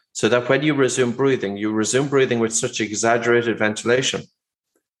dioxide, so that when you resume breathing with such exaggerated ventilation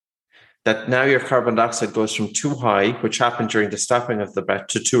that now your carbon dioxide goes from too high, which happened during the stopping of the breath,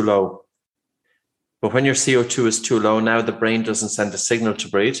 to too low. But when your CO2 is too low, now the brain doesn't send a signal to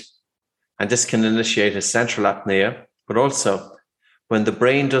breathe, and this can initiate a central apnea. But also, when the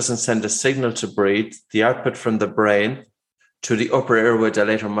brain doesn't send a signal to breathe, the output from the brain to the upper airway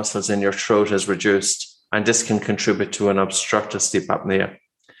dilator muscles in your throat is reduced, and this can contribute to an obstructive sleep apnea.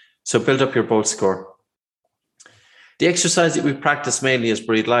 So build up your bolt score. The exercise that we practice mainly is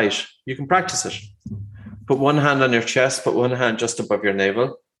breathe light. You can practice it. Put one hand on your chest, put one hand just above your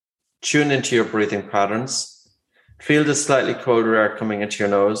navel. Tune into your breathing patterns. Feel the slightly colder air coming into your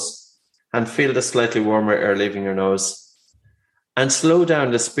nose, and feel the slightly warmer air leaving your nose. And slow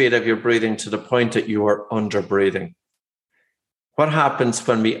down the speed of your breathing to the point that you are under breathing. What happens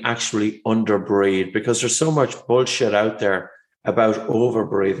when we actually under breathe? Because there's so much bullshit out there about over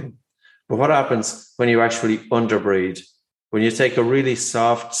breathing. But what happens when you actually under breathe? When you take a really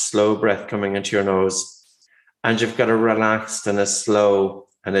soft, slow breath coming into your nose, and you've got a relaxed and a slow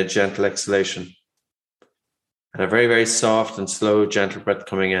and a gentle exhalation. And a very, very soft and slow, gentle breath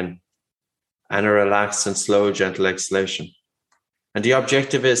coming in, and a relaxed and slow, gentle exhalation. And the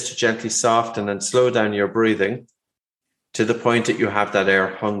objective is to gently soften and slow down your breathing to the point that you have that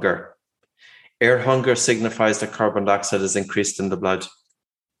air hunger. Air hunger signifies that carbon dioxide is increased in the blood.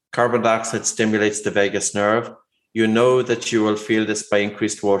 Carbon dioxide stimulates the vagus nerve. You know that you will feel this by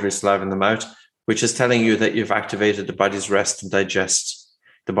increased watery saliva in the mouth, which is telling you that you've activated the body's rest and digest.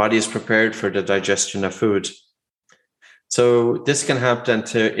 The body is prepared for the digestion of food. So this can help then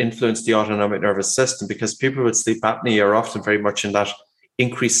to influence the autonomic nervous system, because people with sleep apnea are often very much in that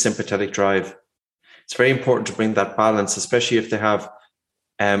increased sympathetic drive. It's very important to bring that balance, especially if they have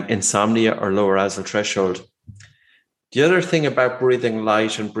insomnia or lower arousal threshold. The other thing about breathing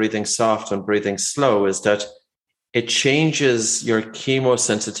light and breathing soft and breathing slow is that it changes your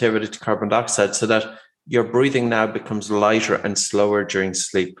chemosensitivity to carbon dioxide so that your breathing now becomes lighter and slower during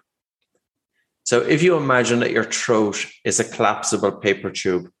sleep. So if you imagine that your throat is a collapsible paper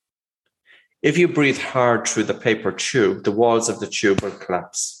tube, if you breathe hard through the paper tube, the walls of the tube will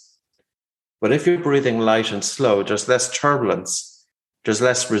collapse. But if you're breathing light and slow, there's less turbulence, there's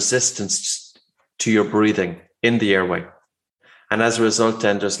less resistance to your breathing in the airway. And as a result,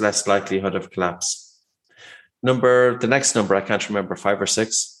 then there's less likelihood of collapse. The next number, I can't remember, 5 or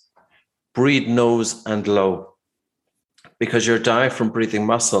 6, breathe nose and low, because your diaphragm breathing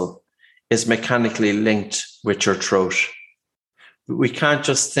muscle is mechanically linked with your throat. We can't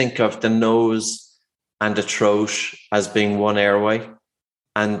just think of the nose and the throat as being one airway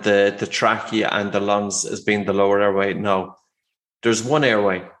and the trachea and the lungs as being the lower airway. No, there's one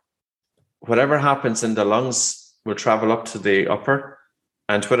airway. Whatever happens in the lungs will travel up to the upper,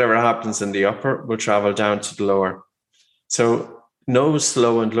 and whatever happens in the upper will travel down to the lower. So nose,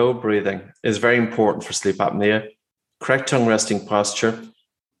 slow and low breathing is very important for sleep apnea, correct tongue resting posture,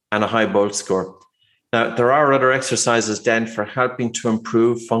 and a high bolt score. Now, there are other exercises then for helping to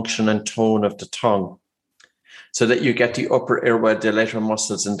improve function and tone of the tongue so that you get the upper airway dilator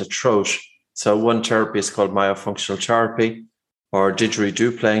muscles in the throat. So one therapy is called myofunctional therapy, or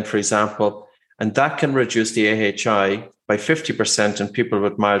didgeridoo playing, for example, and that can reduce the AHI by 50% in people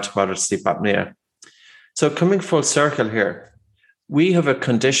with mild to moderate sleep apnea. So coming full circle here, we have a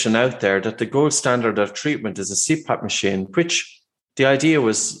condition out there that the gold standard of treatment is a CPAP machine, which the idea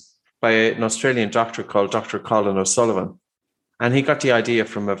was by an Australian doctor called Dr. Colin O'Sullivan. And he got the idea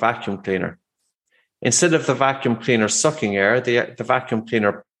from a vacuum cleaner. Instead of the vacuum cleaner sucking air, the vacuum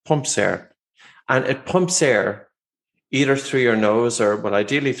cleaner pumps air. And it pumps air either through your nose or, well,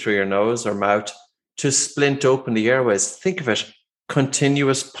 ideally through your nose or mouth to splint open the airways. Think of it,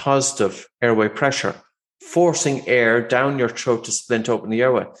 continuous positive airway pressure, forcing air down your throat to splint open the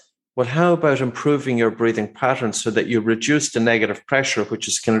airway. Well, how about improving your breathing patterns so that you reduce the negative pressure, which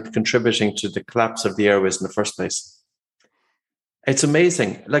is contributing to the collapse of the airways in the first place? It's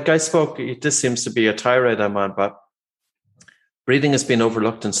amazing. Like I spoke, this seems to be a tirade I'm on, but breathing has been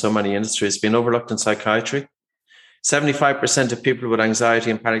overlooked in so many industries. It's been overlooked in psychiatry. 75% of people with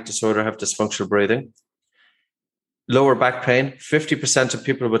anxiety and panic disorder have dysfunctional breathing. Lower back pain, 50% of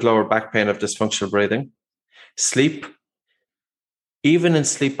people with lower back pain have dysfunctional breathing. Sleep, even in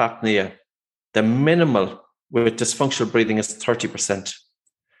sleep apnea, the minimal with dysfunctional breathing is 30%.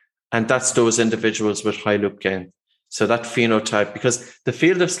 And that's those individuals with high loop gain. So that phenotype, because the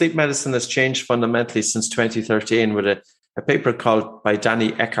field of sleep medicine has changed fundamentally since 2013 with a paper called by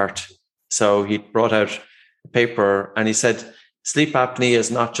Danny Eckhart. So he brought out a paper and he said, sleep apnea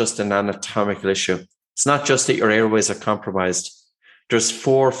is not just an anatomical issue. It's not just that your airways are compromised. There's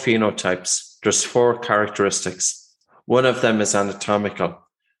 4 phenotypes. There's 4 characteristics. One of them is anatomical,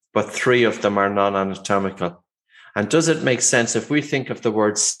 but 3 of them are non-anatomical. And does it make sense if we think of the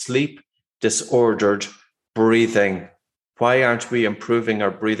word sleep disordered breathing? Why aren't we improving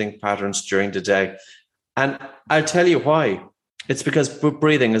our breathing patterns during the day? And I'll tell you why. It's because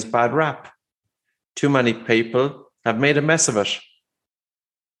breathing is bad rap. Too many people have made a mess of it.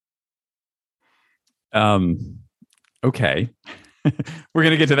 Okay. We're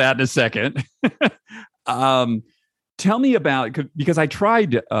going to get to that in a second. Tell me about, because I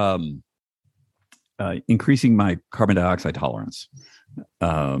tried increasing my carbon dioxide tolerance.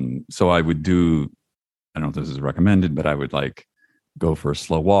 So I would do, I don't know if this is recommended, but I would like go for a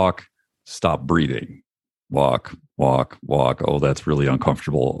slow walk, stop breathing, walk. Oh, that's really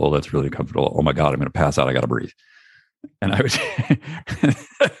uncomfortable. Oh, that's really uncomfortable. Oh my God, I'm going to pass out. I got to breathe. And I would,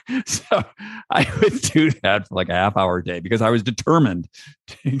 so I would do that for like a half hour a day because I was determined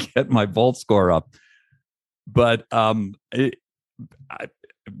to get my Volt score up. But I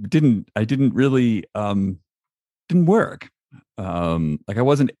didn't really didn't work. Like I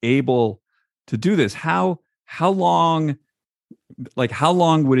wasn't able to do this. How long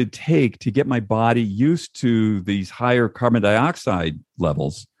would it take to get my body used to these higher carbon dioxide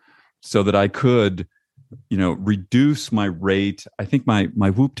levels so that I could, reduce my rate? I think my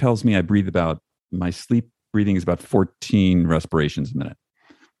Whoop tells me my sleep breathing is about 14 respirations a minute.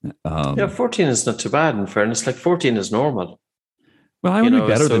 14 is not too bad. In fairness, like 14 is normal. Well, I want to be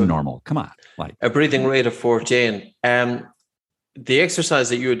better than normal. Come on, like a breathing rate of 14. The exercise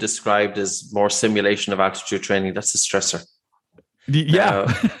that you had described is more simulation of altitude training. That's a stressor.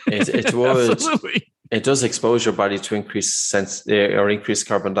 Yeah, it would. Absolutely. It does expose your body to increased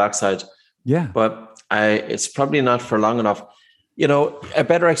carbon dioxide. Yeah, but it's probably not for long enough. A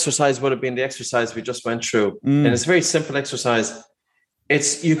better exercise would have been the exercise we just went through, and it's a very simple exercise.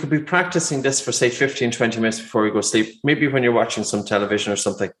 You could be practicing this for say 15, 20 minutes before you go to sleep. Maybe when you're watching some television or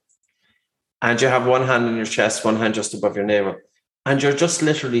something, and you have one hand on your chest, one hand just above your navel, and you're just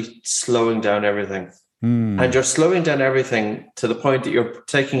literally slowing down everything. And you're slowing down everything to the point that you're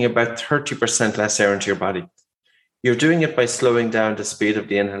taking about 30% less air into your body. You're doing it by slowing down the speed of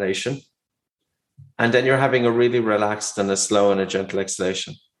the inhalation. And then you're having a really relaxed and a slow and a gentle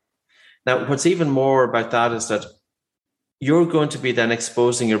exhalation. Now, what's even more about that is that you're going to be then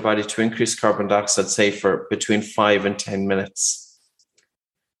exposing your body to increased carbon dioxide, say for between 5 and 10 minutes.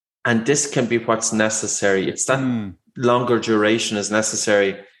 And this can be what's necessary. It's that longer duration is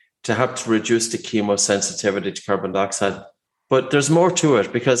necessary to help to reduce the chemosensitivity to carbon dioxide. But there's more to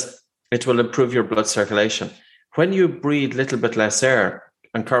it because it will improve your blood circulation. When you breathe a little bit less air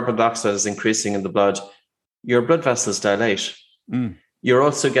and carbon dioxide is increasing in the blood, your blood vessels dilate. You're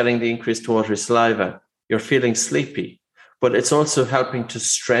also getting the increased watery saliva. You're feeling sleepy, but it's also helping to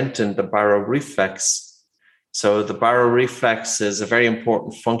strengthen the baroreflex. So the baroreflex is a very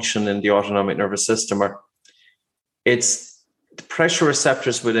important function in the autonomic nervous system. It's the pressure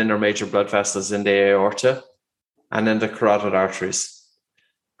receptors within our major blood vessels in the aorta and in the carotid arteries.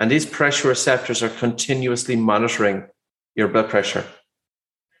 And these pressure receptors are continuously monitoring your blood pressure.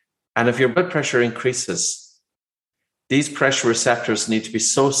 And if your blood pressure increases, these pressure receptors need to be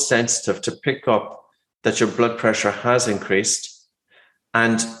so sensitive to pick up that your blood pressure has increased.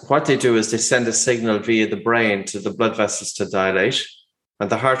 And what they do is they send a signal via the brain to the blood vessels to dilate and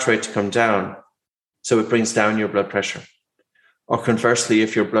the heart rate to come down. So it brings down your blood pressure. Or conversely,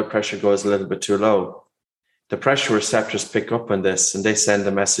 if your blood pressure goes a little bit too low, the pressure receptors pick up on this and they send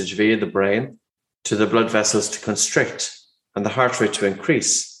a message via the brain to the blood vessels to constrict and the heart rate to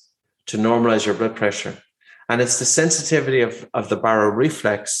increase to normalize your blood pressure. And it's the sensitivity of the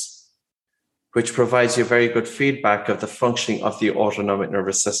baroreflex which provides you very good feedback of the functioning of the autonomic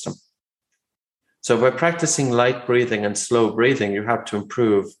nervous system. So by practicing light breathing and slow breathing, you have to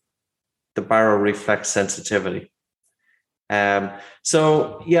improve the baroreflex sensitivity.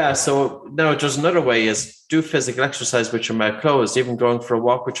 So now there's another way is do physical exercise with your mouth closed, even going for a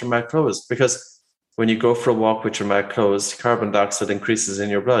walk with your mouth closed, because when you go for a walk with your mouth closed, carbon dioxide increases in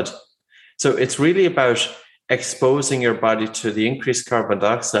your blood. So it's really about exposing your body to the increased carbon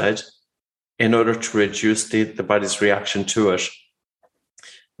dioxide in order to reduce the body's reaction to it.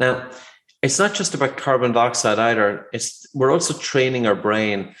 Now, it's not just about carbon dioxide either. We're also training our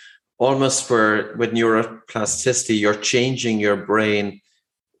brain almost with neuroplasticity. You're changing your brain.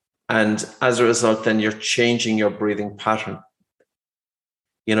 And as a result, then you're changing your breathing pattern.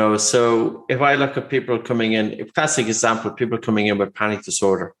 So if I look at people coming in, a classic example, people coming in with panic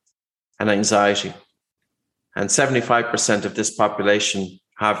disorder and anxiety, and 75% of this population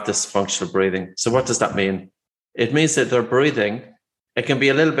have dysfunctional breathing. So what does that mean? It means that their breathing, it can be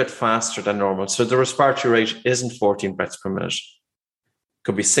a little bit faster than normal. So the respiratory rate isn't 14 breaths per minute. It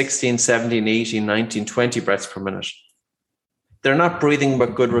could be 16, 17, 18, 19, 20 breaths per minute. They're not breathing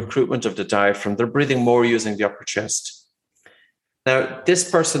with good recruitment of the diaphragm. They're breathing more using the upper chest. Now,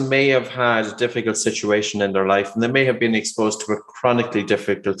 this person may have had a difficult situation in their life, and they may have been exposed to a chronically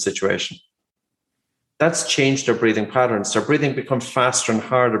difficult situation. That's changed their breathing patterns. Their breathing becomes faster and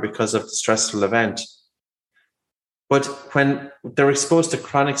harder because of the stressful event. But when they're exposed to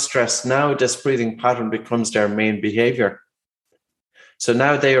chronic stress, now this breathing pattern becomes their main behavior. So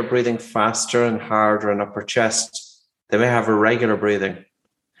now they are breathing faster and harder in upper chest. They may have irregular breathing.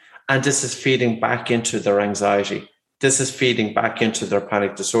 And this is feeding back into their anxiety. This is feeding back into their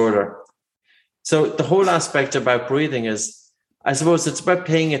panic disorder. So the whole aspect about breathing is, I suppose, it's about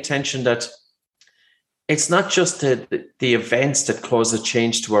paying attention that it's not just the events that cause a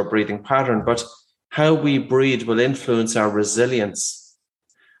change to our breathing pattern, but how we breathe will influence our resilience.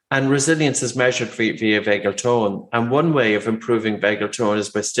 And resilience is measured via vagal tone. And one way of improving vagal tone is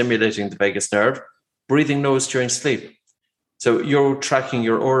by stimulating the vagus nerve, breathing nose during sleep. So you're tracking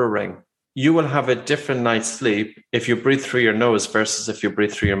your aura ring. You will have a different night's sleep if you breathe through your nose versus if you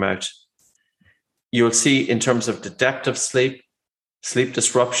breathe through your mouth. You'll see in terms of the depth of sleep, sleep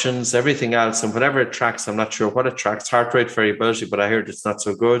disruptions, everything else, and whatever it tracks, I'm not sure what it tracks, heart rate variability, but I heard it's not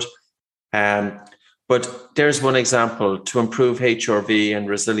so good. But there's one example to improve HRV and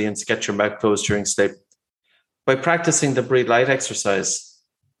resilience, get your mouth closed during sleep. By practicing the breathe light exercise,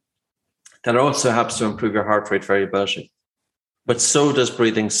 that also helps to improve your heart rate variability. But so does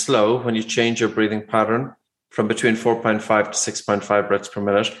breathing slow when you change your breathing pattern from between 4.5 to 6.5 breaths per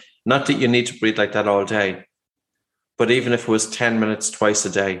minute. Not that you need to breathe like that all day, but even if it was 10 minutes twice a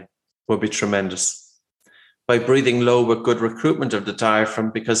day, would be tremendous. By breathing low with good recruitment of the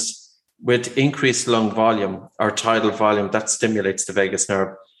diaphragm, because with increased lung volume or tidal volume, that stimulates the vagus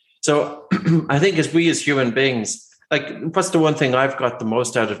nerve. So I think as human beings, like, what's the one thing I've got the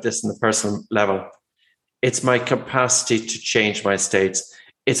most out of this in the personal level? It's my capacity to change my states.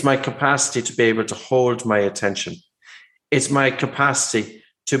 It's my capacity to be able to hold my attention. It's my capacity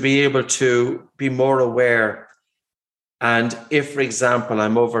to be able to be more aware. And if, for example,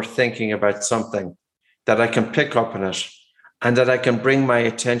 I'm overthinking about something, that I can pick up on it and that I can bring my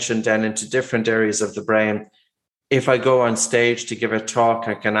attention down into different areas of the brain. If I go on stage to give a talk,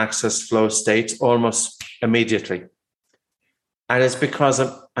 I can access flow states almost immediately. And it's because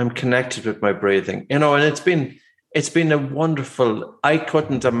I'm connected with my breathing, and it's been a wonderful. I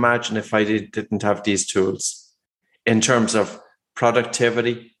couldn't imagine if I didn't have these tools in terms of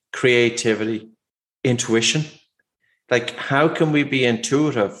productivity, creativity, intuition. Like, how can we be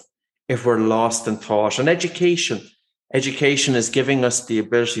intuitive if we're lost in thought? And education is giving us the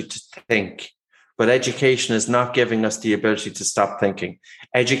ability to think, but education is not giving us the ability to stop thinking.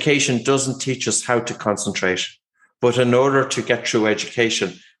 Education doesn't teach us how to concentrate. But in order to get through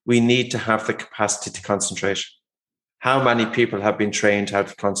education, we need to have the capacity to concentrate. How many people have been trained how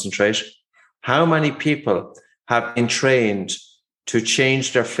to concentrate? How many people have been trained to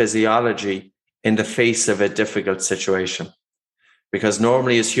change their physiology in the face of a difficult situation? Because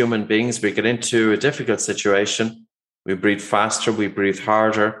normally as human beings, we get into a difficult situation, we breathe faster, we breathe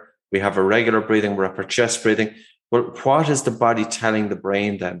harder, we have irregular breathing, we're upper chest breathing. Well, what is the body telling the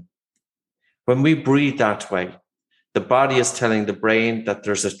brain then? When we breathe that way, the body is telling the brain that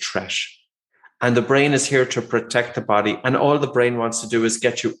there's a threat, and the brain is here to protect the body. And all the brain wants to do is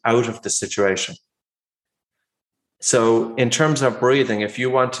get you out of the situation. So in terms of breathing, if you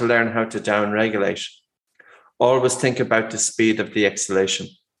want to learn how to downregulate, always think about the speed of the exhalation.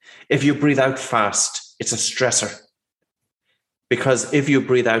 If you breathe out fast, it's a stressor. Because if you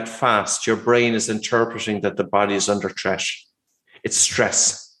breathe out fast, your brain is interpreting that the body is under threat. It's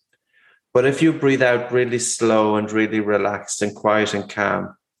stress. But if you breathe out really slow and really relaxed and quiet and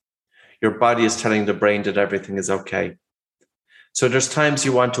calm, your body is telling the brain that everything is okay. So there's times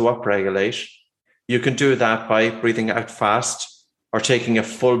you want to upregulate. You can do that by breathing out fast, or taking a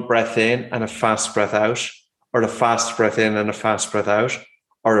full breath in and a fast breath out, or a fast breath in and a fast breath out,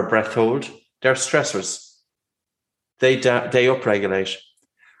 or a breath hold. They're stressors. they upregulate.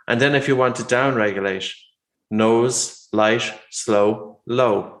 And then if you want to downregulate, nose, light, slow,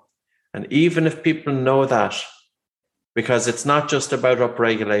 low. And even if people know that, because it's not just about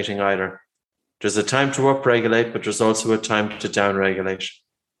upregulating either. There's a time to upregulate, but there's also a time to downregulate.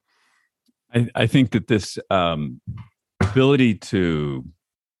 I think that this ability to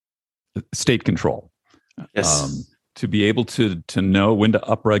state control, Yes. To be able to know when to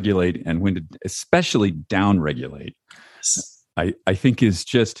upregulate and when to especially downregulate, Yes. I think is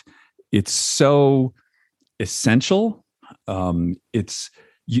just, it's so essential. It's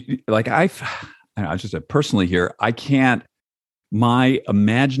like I just personally here, I can't, my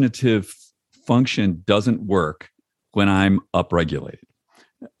imaginative function doesn't work when I'm upregulated.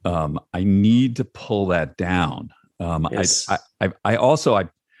 I need to pull that down. Yes.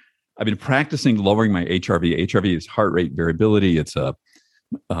 I've been practicing lowering my HRV. HRV is heart rate variability. It's a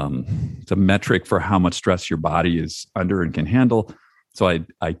metric for how much stress your body is under and can handle. So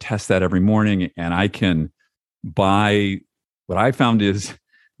I test that every morning, and I can buy, what I found is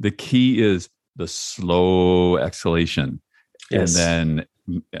the key is the slow exhalation. Yes. And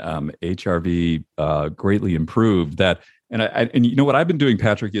then HRV greatly improved that. And you know what I've been doing,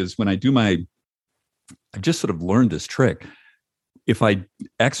 Patrick, is when I do I've just sort of learned this trick. If I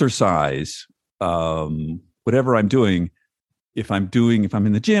exercise, whatever I'm doing, if I'm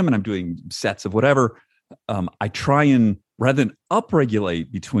in the gym and I'm doing sets of whatever, I try and, rather than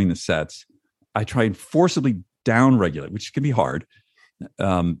upregulate between the sets, I try and forcibly downregulate, which can be hard.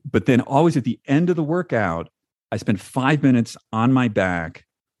 But then always at the end of the workout, I spend 5 minutes on my back,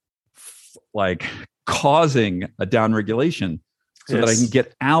 like causing a downregulation so that I can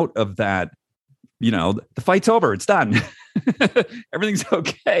get out of that, the fight's over, it's done. Everything's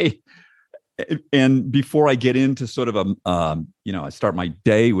okay. And before I get into sort of I start my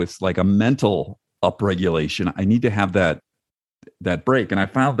day with like a mental upregulation, I need to have that break. And I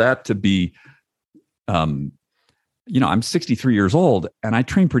found that to be, I'm 63 years old and I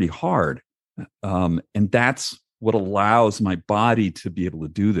train pretty hard. And that's what allows my body to be able to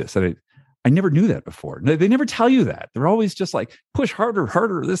do this. And I never knew that before. They never tell you that. They're always just like, push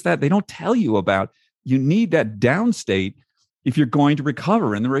harder, this, that. They don't tell you about, you need that down state if you're going to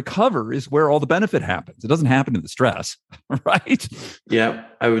recover. And the recover is where all the benefit happens. It doesn't happen in the stress, right? Yeah,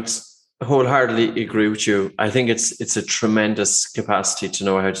 I would wholeheartedly agree with you. I think it's a tremendous capacity to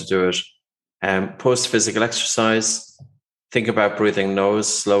know how to do it. Post physical exercise, think about breathing nose,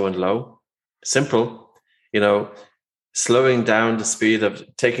 slow and low. Simple, slowing down the speed of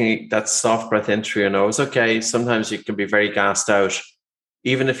taking that soft breath in through your nose. Okay, sometimes you can be very gassed out.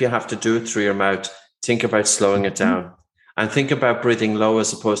 Even if you have to do it through your mouth, think about slowing it down. And think about breathing low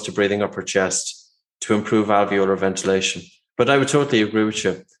as opposed to breathing upper chest to improve alveolar ventilation. But I would totally agree with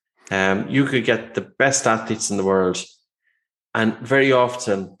you. You could get the best athletes in the world. And very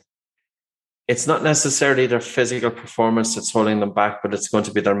often, it's not necessarily their physical performance that's holding them back, but it's going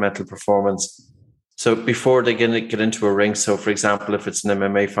to be their mental performance. So before they get into a ring, so for example, if it's an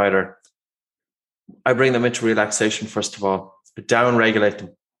MMA fighter, I bring them into relaxation, first of all, down-regulate them.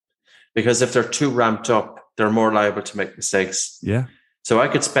 Because if they're too ramped up, they're more liable to make mistakes. Yeah. So I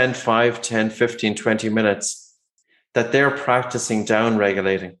could spend 5, 10, 15, 20 minutes that they're practicing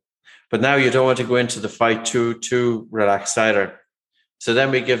down-regulating. But now you don't want to go into the fight too relaxed either. So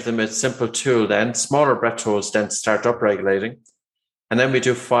then we give them a simple tool then, smaller breath holds, then start up-regulating. And then we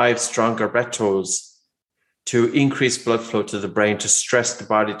do 5 stronger breath holds to increase blood flow to the brain, to stress the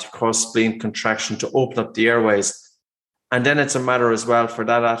body, to cause spleen contraction, to open up the airways. And then it's a matter as well for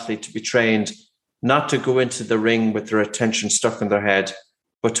that athlete to be trained not to go into the ring with their attention stuck in their head,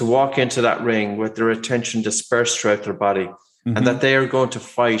 but to walk into that ring with their attention dispersed throughout their body, and that they are going to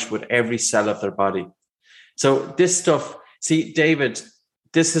fight with every cell of their body. So this stuff, see, David,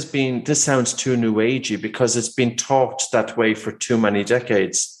 this sounds too new agey because it's been taught that way for too many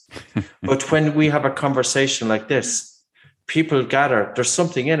decades. But when we have a conversation like this, people gather, there's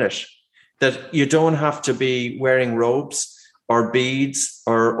something in it, that you don't have to be wearing robes or beads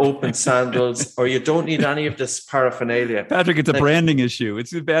or open sandals, or you don't need any of this paraphernalia. Patrick, it's a branding issue.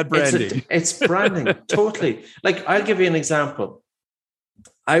 It's a bad branding. It's branding, totally. Like, I'll give you an example.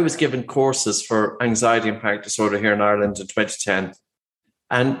 I was given courses for anxiety and panic disorder here in Ireland in 2010.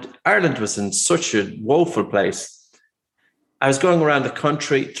 And Ireland was in such a woeful place. I was going around the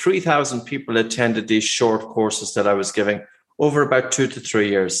country. 3,000 people attended these short courses that I was giving over about 2 to 3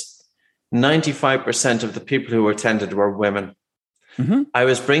 years. 95% of the people who attended were women. Mm-hmm. I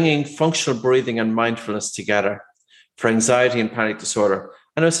was bringing functional breathing and mindfulness together for anxiety and panic disorder.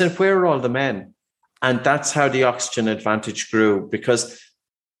 And I was saying, where are all the men? And that's how the oxygen advantage grew, because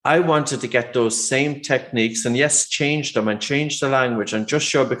I wanted to get those same techniques and yes, change them and change the language and just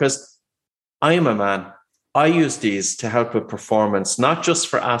show, because I am a man. I use these to help with performance, not just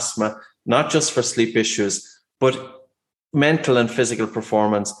for asthma, not just for sleep issues, but mental and physical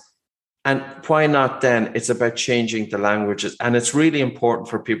performance. And why not then? It's about changing the languages. And it's really important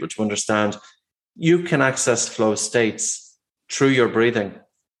for people to understand you can access flow states through your breathing.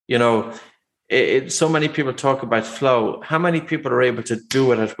 You know, so many people talk about flow. How many people are able to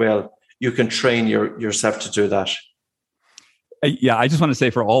do it at will? You can train yourself to do that. Yeah, I just want to say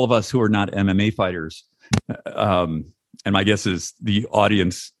for all of us who are not MMA fighters, and my guess is the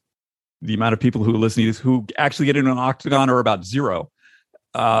audience, the amount of people who listen to this who actually get into an octagon are about zero.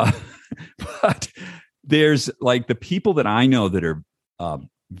 But there's like the people that I know that are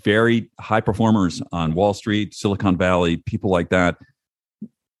very high performers on Wall Street, Silicon Valley, people like that.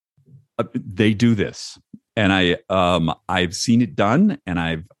 They do this, and I've seen it done, and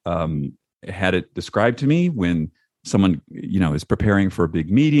I've had it described to me when someone is preparing for a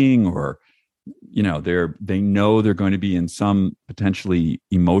big meeting, or they know they're going to be in some potentially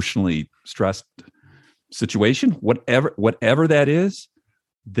emotionally stressed situation, whatever that is.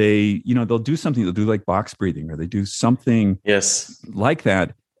 They'll do something. They'll do like box breathing, or they do something like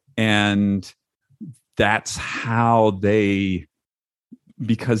that, and that's how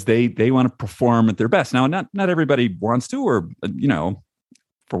because they want to perform at their best. Now, not everybody wants to, or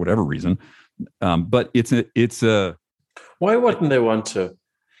for whatever reason, but it's a. Why wouldn't they want to?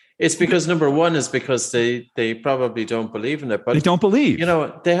 It's because number one is because they probably don't believe in it. But they don't believe.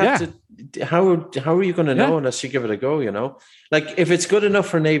 They have to. How are you going to know unless you give it a go? Like if it's good enough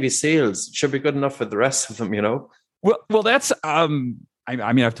for Navy SEALs, it should be good enough for the rest of them. Well, that's. I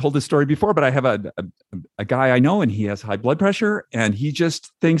mean, I've told this story before, but I have a guy I know, and he has high blood pressure, and he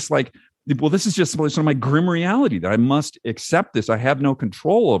just thinks like, well, this is just sort of my grim reality that I must accept this. I have no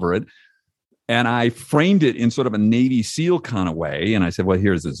control over it. And I framed it in sort of a Navy SEAL kind of way. And I said, well,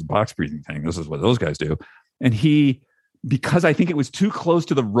 here's this box breathing thing. This is what those guys do. And because I think it was too close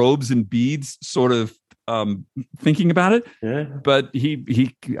to the robes and beads sort of thinking about it. Yeah. But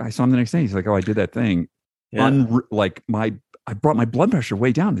I saw him the next day. He's like, oh, I did that thing. Yeah. I brought my blood pressure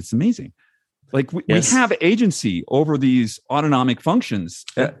way down. It's amazing. Like we have agency over these autonomic functions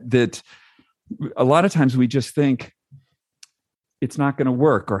that a lot of times we just think it's not going to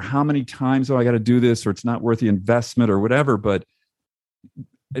work, or how many times I got to do this, or it's not worth the investment or whatever. But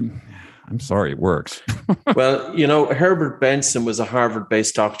I'm sorry, it works. Well, Herbert Benson was a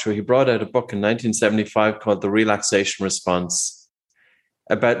Harvard-based doctor. He brought out a book in 1975 called The Relaxation Response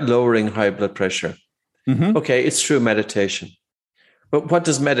about lowering high blood pressure. Mm-hmm. Okay, it's through meditation. But what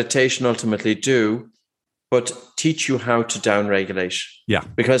does meditation ultimately do but teach you how to downregulate? Yeah.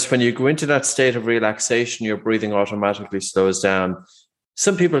 Because when you go into that state of relaxation, your breathing automatically slows down.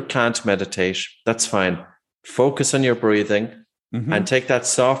 Some people can't meditate. That's fine. Focus on your breathing and take that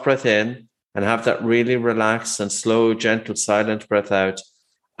soft breath in and have that really relaxed and slow, gentle, silent breath out.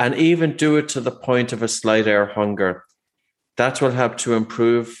 And even do it to the point of a slight air hunger. That will help to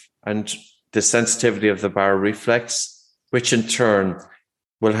improve the sensitivity of the baroreflex, which in turn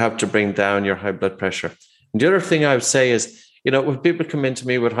will help to bring down your high blood pressure. And the other thing I would say is, when people come into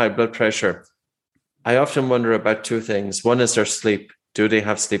me with high blood pressure, I often wonder about two things. One is their sleep. Do they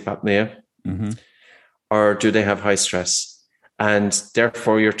have sleep apnea? Mm-hmm. Or do they have high stress? And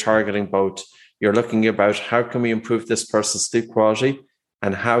therefore, you're targeting both. You're looking about how can we improve this person's sleep quality,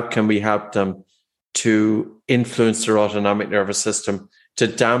 and how can we help them to influence their autonomic nervous system to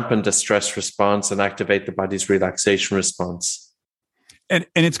dampen the stress response and activate the body's relaxation response. And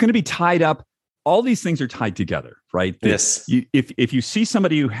it's going to be tied up. All these things are tied together, right? Yes. If you see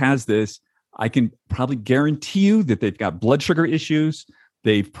somebody who has this, I can probably guarantee you that they've got blood sugar issues.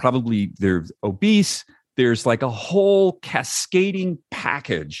 They're obese. There's like a whole cascading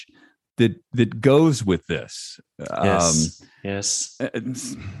package that goes with this. Yes.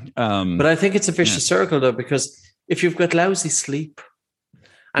 But I think it's a vicious circle, though, because if you've got lousy sleep,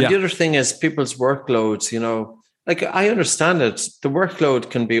 and the other thing is people's workloads, like I understand it, the workload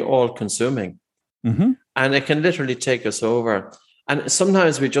can be all consuming and it can literally take us over. And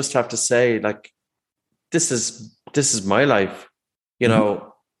sometimes we just have to say, like, this is my life.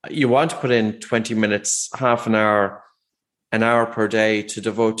 You want to put in 20 minutes, half an hour per day to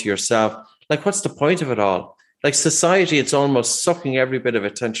devote to yourself. Like, what's the point of it all? Like society, it's almost sucking every bit of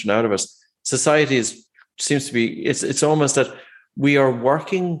attention out of us. Society seems to be, it's almost that we are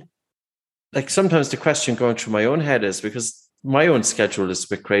working. Like sometimes the question going through my own head is, because my own schedule is a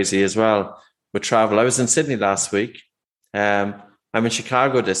bit crazy as well with travel. I was in Sydney last week. I'm in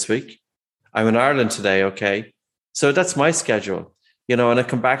Chicago this week. I'm in Ireland today. Okay. So that's my schedule. and I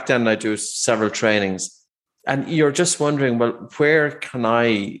come back then and I do several trainings. And you're just wondering, well, where can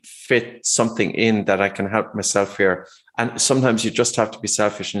I fit something in that I can help myself here? And sometimes you just have to be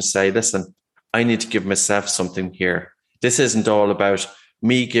selfish and say, listen, I need to give myself something here. This isn't all about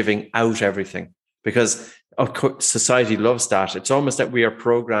me giving out everything, because of course, society loves that. It's almost that we are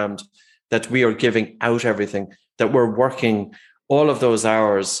programmed that we are giving out everything, that we're working all of those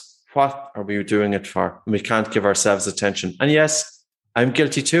hours. What are we doing it for? And we can't give ourselves attention. And yes, I'm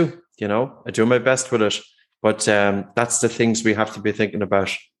guilty too. I do my best with it. But that's the things we have to be thinking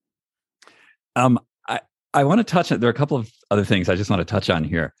about. I want to touch on, there are a couple of other things I just want to touch on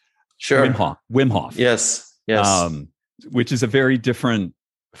here. Sure. Wim Hof. Yes. Which is a very different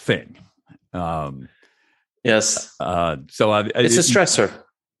thing. Yes. It's a stressor.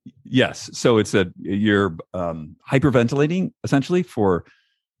 Yes. So you're hyperventilating essentially for,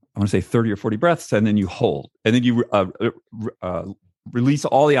 I want to say 30 or 40 breaths, and then you hold, and then you release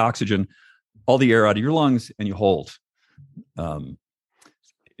all the oxygen, all the air out of your lungs, and you hold.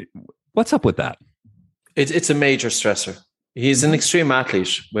 What's up with that? It's a major stressor. He's an extreme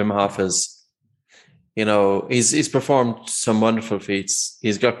athlete. Wim Hof is, he's performed some wonderful feats.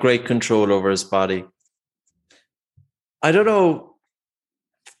 He's got great control over his body. I don't know,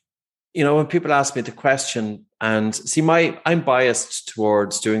 when people ask me the question, and see, I'm biased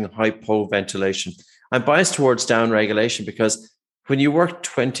towards doing hypoventilation. I'm biased towards down regulation, because when you work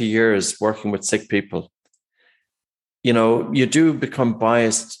 20 years working with sick people, you do become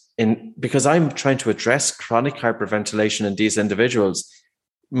biased because I'm trying to address chronic hyperventilation in these individuals.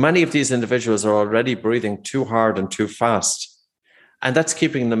 Many of these individuals are already breathing too hard and too fast, and that's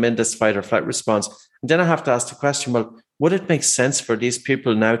keeping them in this fight or flight response. And then I have to ask the question, well, would it make sense for these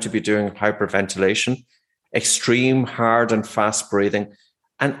people now to be doing hyperventilation, extreme hard and fast breathing?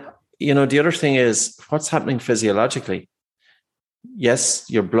 And, the other thing is what's happening physiologically. Yes,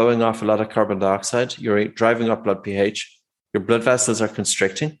 you're blowing off a lot of carbon dioxide. You're driving up blood pH. Your blood vessels are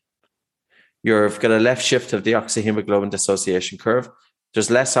constricting. You've got a left shift of the oxyhemoglobin dissociation curve.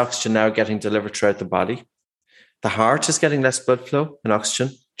 There's less oxygen now getting delivered throughout the body. The heart is getting less blood flow and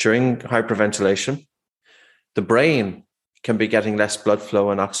oxygen during hyperventilation. The brain can be getting less blood flow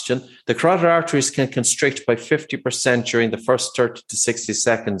and oxygen. The carotid arteries can constrict by 50% during the first 30 to 60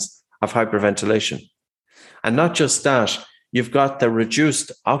 seconds of hyperventilation. And not just that, you've got the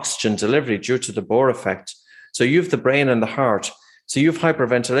reduced oxygen delivery due to the Bohr effect. So you've the brain and the heart. So you've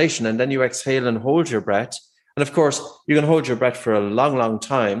hyperventilation, and then you exhale and hold your breath. And of course, you can hold your breath for a long, long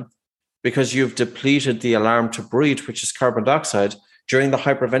time because you've depleted the alarm to breathe, which is carbon dioxide. During the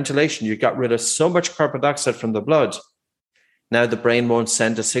hyperventilation, you got rid of so much carbon dioxide from the blood. Now the brain won't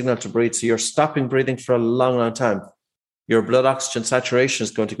send a signal to breathe. So you're stopping breathing for a long, long time. Your blood oxygen saturation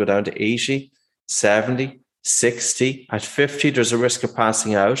is going to go down to 80, 70, 60. At 50, there's a risk of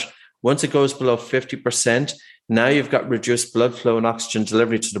passing out. Once it goes below 50%, now you've got reduced blood flow and oxygen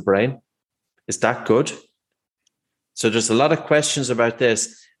delivery to the brain. Is that good? So there's a lot of questions about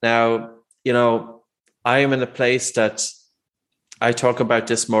this. Now, I am in a place that I talk about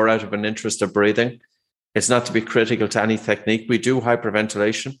this more out of an interest of breathing. It's not to be critical to any technique. We do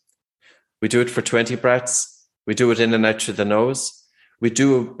hyperventilation. We do it for 20 breaths. We do it in and out through the nose. We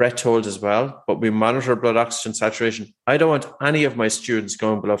do a breath hold as well, but we monitor blood oxygen saturation. I don't want any of my students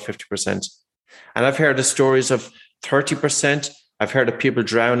going below 50%. And I've heard of stories of 30%. I've heard of people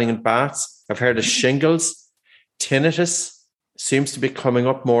drowning in baths. I've heard of shingles. Tinnitus seems to be coming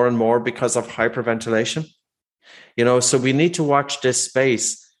up more and more because of hyperventilation. So we need to watch this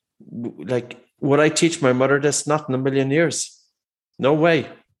space. Like, would I teach my mother this? Not in a million years. No way.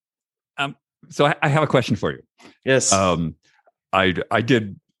 So I have a question for you. Yes. I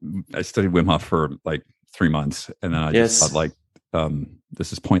studied Wim Hof for like 3 months, and then I just thought, like,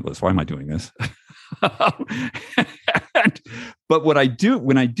 this is pointless. Why am I doing this? But what I do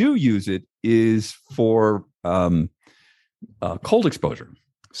when I do use it is for cold exposure.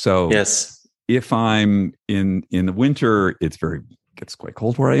 So if I'm in the winter, gets quite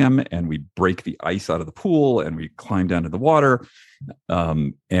cold where I am, and we break the ice out of the pool and we climb down to the water,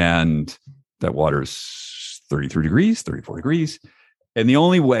 and that water's 33 degrees, 34 degrees. And the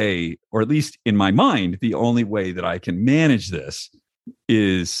only way, or at least in my mind, the only way that I can manage this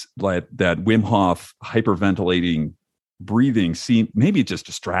is like that Wim Hof hyperventilating breathing. Maybe it just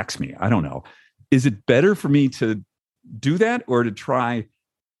distracts me. I don't know. Is it better for me to do that or to try?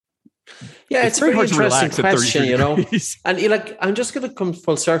 Yeah, it's a very interesting question, And I'm just going to come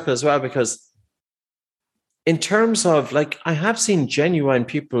full circle as well, because in terms of, like, I have seen genuine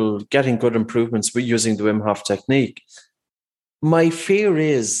people getting good improvements with using the Wim Hof technique. My fear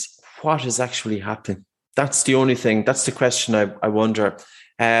is what is actually happening. That's the only thing. That's the question I wonder.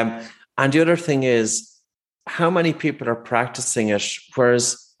 And the other thing is, how many people are practicing it,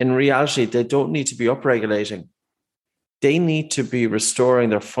 whereas in reality, they don't need to be upregulating. They need to be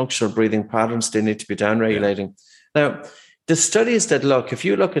restoring their functional breathing patterns. They need to be downregulating. Yeah. Now, the studies that if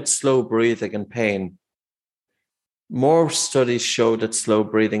you look at slow breathing and pain, more studies show that slow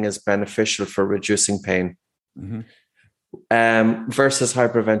breathing is beneficial for reducing pain. Mm-hmm. Versus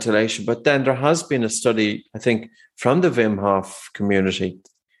hyperventilation. But then there has been a study, I think, from the Wim Hof community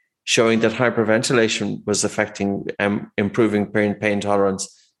showing that hyperventilation was affecting improving pain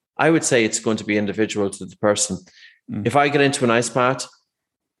tolerance. I would say it's going to be individual to the person. Mm. If I get into an ice bath,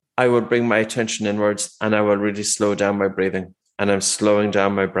 I will bring my attention inwards and I will really slow down my breathing, and I'm slowing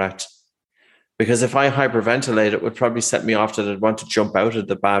down my breath. Because if I hyperventilate, it would probably set me off that I'd want to jump out of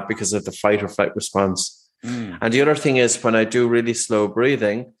the bath because of the fight or flight response. Mm. And the other thing is, when I do really slow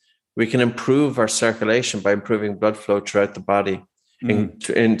breathing, we can improve our circulation by improving blood flow throughout the body,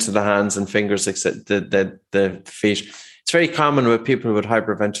 into the hands and fingers, except the feet. It's very common with people with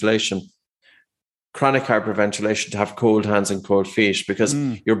hyperventilation, chronic hyperventilation, to have cold hands and cold feet because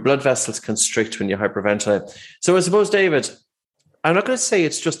your blood vessels constrict when you hyperventilate. So I suppose, David, I'm not going to say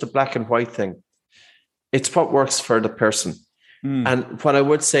it's just a black and white thing. It's what works for the person. And what I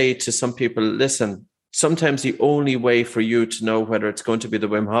would say to some people, listen, sometimes the only way for you to know whether it's going to be the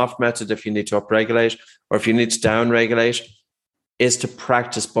Wim Hof method, if you need to upregulate or if you need to downregulate, is to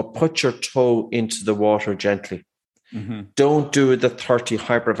practice, but put your toe into the water gently. Mm-hmm. Don't do the 30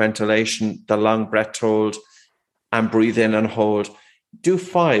 hyperventilation, the long breath hold, and breathe in and hold. Do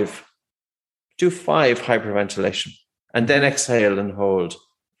 5. Do 5 hyperventilation, and then exhale and hold,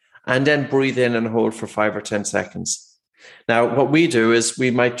 and then breathe in and hold for 5 or 10 seconds. Now, what we do is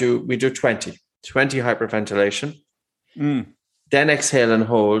we do 20 hyperventilation, then exhale and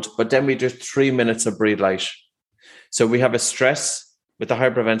hold, but then we do 3 minutes of breathe light. So we have a stress with the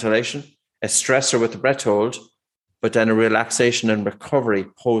hyperventilation, a stressor with the breath hold, but then a relaxation and recovery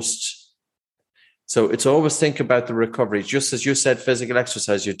post. So it's always think about the recovery. Just as you said, physical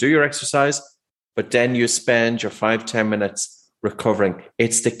exercise, you do your exercise, but then you spend your 5-10 minutes recovering.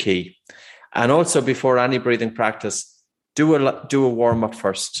 It's the key. And also, before any breathing practice, do a warm up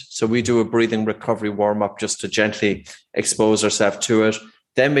first. So we do a breathing recovery warm up just to gently expose ourselves to it.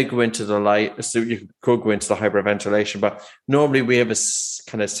 Then we go into the light. So you could go into the hyperventilation, but normally we have a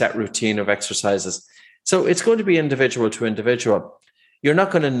kind of set routine of exercises. So it's going to be individual to individual. You're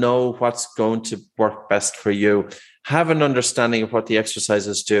not going to know what's going to work best for you. Have an understanding of what the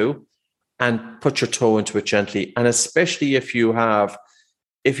exercises do and put your toe into it gently. And especially if you have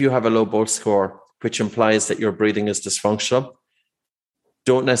a low Bolt score, which implies that your breathing is dysfunctional,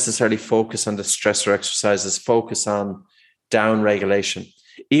 don't necessarily focus on the stressor exercises. Focus on down regulation.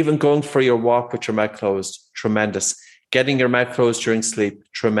 Even going for your walk with your mouth closed, tremendous. Getting your mouth closed during sleep,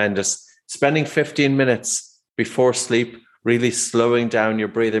 tremendous. Spending 15 minutes before sleep, really slowing down your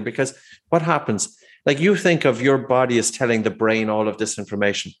breathing. Because what happens? Like, you think of your body as telling the brain all of this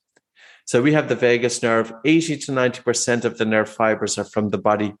information. So we have the vagus nerve. 80 to 90% of the nerve fibers are from the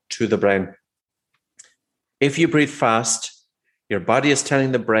body to the brain. If you breathe fast, your body is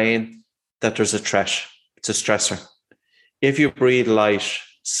telling the brain that there's a threat. It's a stressor. If you breathe light,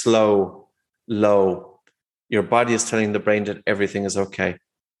 slow, low, your body is telling the brain that everything is okay.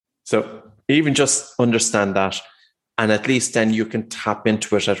 So even just understand that, and at least then you can tap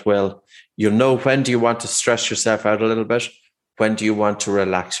into it at will. You'll know when do you want to stress yourself out a little bit, when do you want to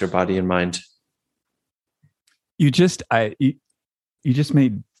relax your body and mind. You just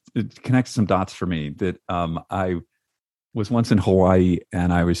made connect some dots for me that I was once in Hawaii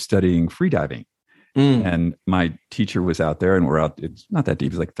and I was studying freediving. And my teacher was out there, and we're out, it's not that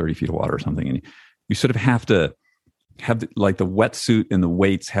deep, it's like 30 feet of water or something. And you sort of have to have like the wetsuit and the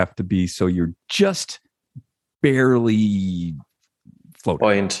weights have to be so you're just barely floating.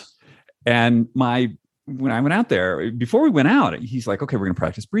 Point. And when I went out there, before we went out, he's like, okay, we're going to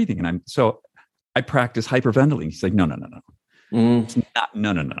practice breathing. And I practice hyperventilating. He's like, no. It's not,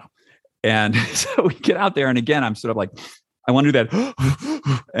 no. And so we get out there, and again, I'm sort of like, I want to do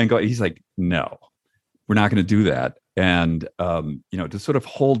that and go. He's like, no, we're not going to do that. And to sort of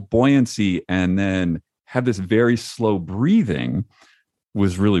hold buoyancy and then have this very slow breathing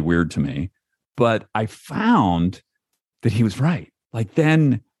was really weird to me. But I found that he was right. Like,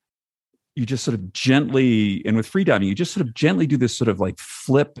 then you just sort of gently, and with freediving, you just sort of gently do this sort of like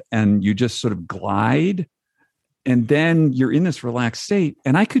flip, and you just sort of glide, and then you're in this relaxed state.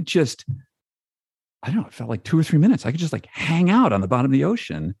 And I could just, I don't know, it felt like 2 or 3 minutes. I could just like hang out on the bottom of the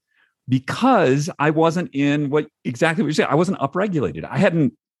ocean because I wasn't in exactly what you said. I wasn't upregulated. I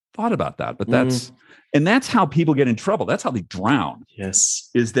hadn't thought about that, but that's how people get in trouble. That's how they drown. Yes.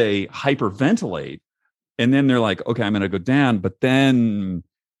 Is they hyperventilate, and then they're like, okay, I'm going to go down. But then,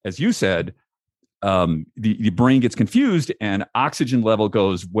 as you said, the brain gets confused and oxygen level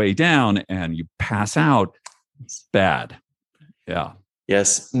goes way down and you pass out. It's bad. Yeah.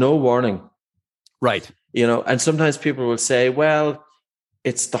 Yes. No warning. Right. And sometimes people will say, well,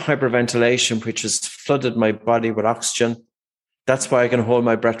 it's the hyperventilation which has flooded my body with oxygen. That's why I can hold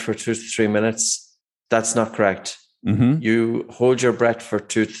my breath for 2 to 3 minutes. That's not correct. Mm-hmm. You hold your breath for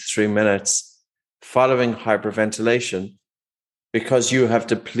 2 to 3 minutes following hyperventilation because you have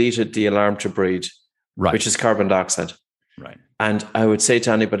depleted the alarm to breathe, right, which is carbon dioxide. Right. And I would say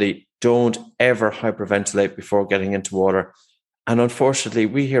to anybody, don't ever hyperventilate before getting into water. And unfortunately,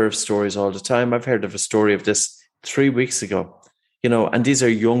 we hear of stories all the time. I've heard of a story of this 3 weeks ago, and these are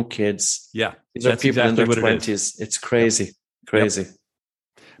young kids. Yeah. These are people in their 20s. It's crazy. Yep. Crazy. Yep.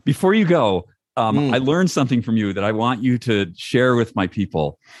 Before you go, I learned something from you that I want you to share with my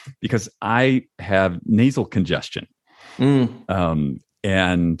people, because I have nasal congestion. And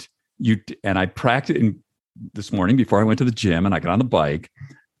I practiced this morning before I went to the gym and I got on the bike.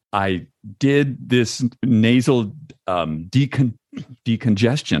 I did this nasal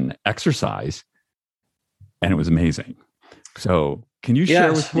decongestion exercise, and it was amazing. So can you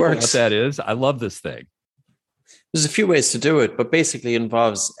share with me what that is? I love this thing. There's a few ways to do it, but basically it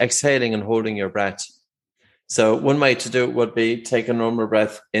involves exhaling and holding your breath. So one way to do it would be take a normal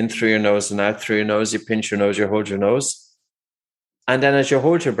breath in through your nose and out through your nose. You pinch your nose, you hold your nose. And then as you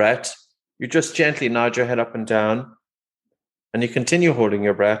hold your breath, you just gently nod your head up and down, and you continue holding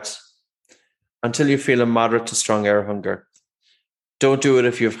your breath until you feel a moderate to strong air hunger. Don't do it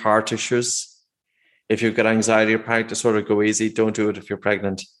if you have heart issues. If you've got anxiety or panic disorder, go easy. Don't do it if you're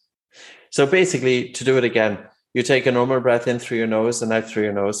pregnant. So basically, to do it again, you take a normal breath in through your nose and out through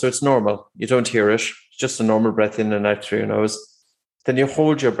your nose. So it's normal. You don't hear it. It's just a normal breath in and out through your nose. Then you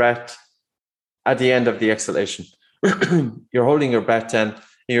hold your breath at the end of the exhalation. You're holding your breath then, and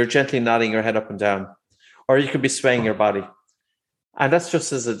you're gently nodding your head up and down. Or you could be swaying your body. And that's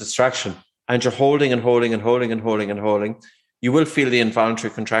just as a distraction. And you're holding and holding and holding and holding and holding. You will feel the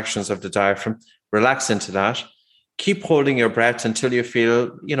involuntary contractions of the diaphragm. Relax into that. Keep holding your breath until you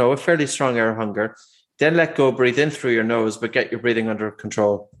feel, a fairly strong air hunger. Then let go, breathe in through your nose, but get your breathing under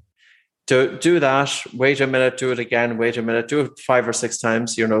control. Do that. Wait a minute, do it again. Wait a minute, do it 5 or 6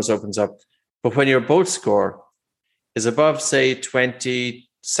 times. Your nose opens up. But when your boat score is above, say, 20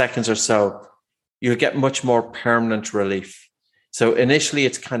 seconds or so, you'll get much more permanent relief. So initially,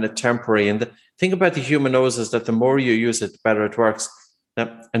 it's kind of temporary. And the thing about the human nose is that the more you use it, the better it works.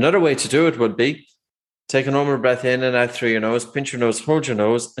 Now, another way to do it would be take a normal breath in and out through your nose, pinch your nose, hold your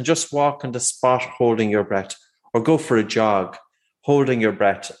nose, and just walk on the spot holding your breath. Or go for a jog, holding your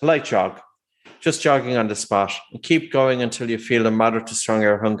breath, a light jog, just jogging on the spot. And keep going until you feel a moderate to strong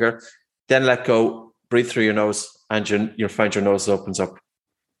air hunger. Then let go, breathe through your nose, and you'll find your nose opens up.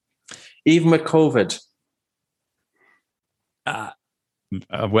 Even with COVID.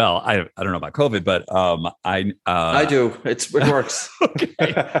 Well, I don't know about COVID, but I do. It works. Okay.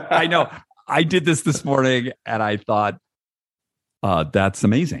 I know. I did this morning, and I thought, that's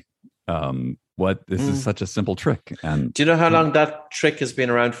amazing. This is such a simple trick. And do you know how long that trick has been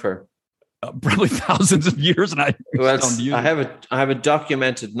around for? Probably thousands of years, and I don't use it. I have it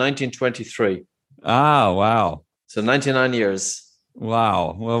documented 1923. Ah, wow. So 99 years.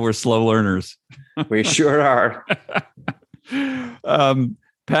 Wow. Well, we're slow learners. We sure are.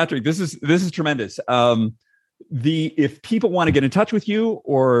 Patrick, this is tremendous. If people want to get in touch with you,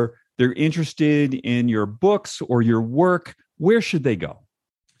 or they're interested in your books or your work, where should they go?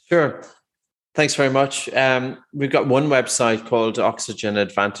 Sure. Thanks very much. We've got one website called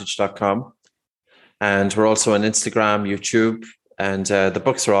oxygenadvantage.com, and we're also on Instagram, YouTube, and the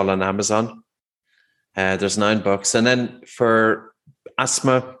books are all on Amazon. There's 9 books. And then for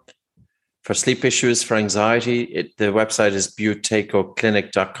asthma, for sleep issues, for anxiety, the website is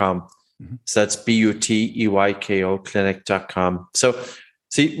buteycoclinic.com. Mm-hmm. So that's BUTEYKO clinic.com. So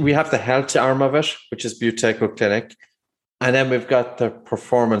see, we have the health arm of it, which is Buteyko Clinic. And then we've got the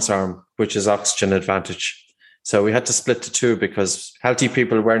performance arm, which is Oxygen Advantage. So we had to split the two because healthy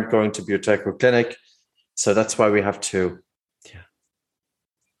people weren't going to Buteyko Clinic. So that's why we have 2. Yeah.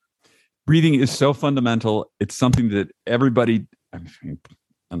 Breathing is so fundamental. It's something that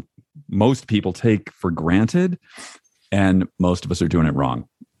most people take for granted, and most of us are doing it wrong.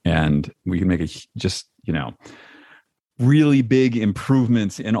 And we can make really big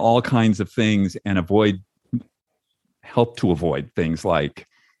improvements in all kinds of things and help to avoid things like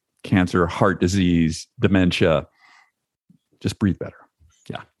cancer, heart disease, dementia. Just breathe better.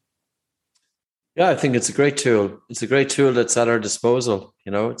 Yeah. Yeah, I think it's a great tool. It's a great tool that's at our disposal.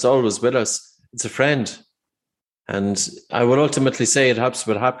 It's always with us. It's a friend. And I would ultimately say it helps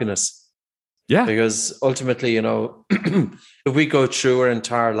with happiness, Yeah. because ultimately, if we go through our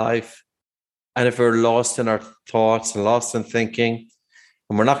entire life and if we're lost in our thoughts and lost in thinking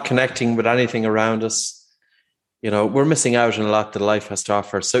and we're not connecting with anything around us, we're missing out on a lot that life has to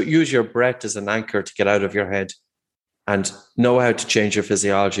offer. So use your breath as an anchor to get out of your head and know how to change your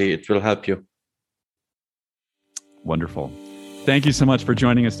physiology. It will help you. Wonderful. Thank you so much for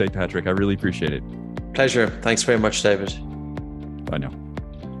joining us today, Patrick. I really appreciate it. Pleasure. Thanks very much, David. Bye now.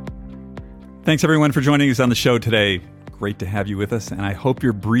 Thanks, everyone, for joining us on the show today. Great to have you with us, and I hope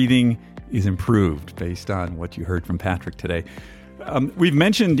your breathing is improved based on what you heard from Patrick today. We've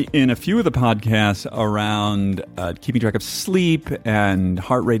mentioned in a few of the podcasts around keeping track of sleep and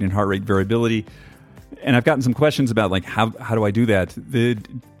heart rate variability, and I've gotten some questions about how do I do that. The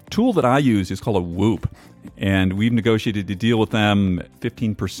tool that I use is called a Whoop, and we've negotiated to deal with them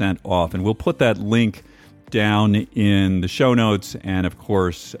 15% off, and we'll put that link down in the show notes, and of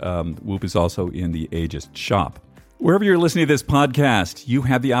course, Whoop is also in the Ageist shop. Wherever you're listening to this podcast, you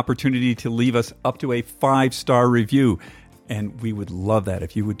have the opportunity to leave us up to a 5-star review, and we would love that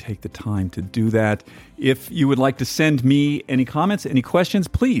if you would take the time to do that. If you would like to send me any comments, any questions,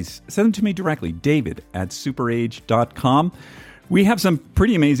 please send them to me directly, david@superage.com. We have some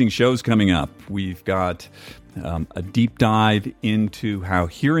pretty amazing shows coming up. We've got a deep dive into how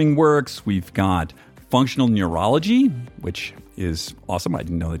hearing works. We've got functional neurology, which is awesome. I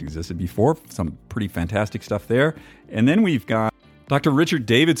didn't know that existed before. Some pretty fantastic stuff there. And then we've got Dr. Richard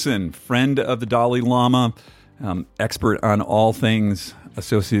Davidson, friend of the Dalai Lama, expert on all things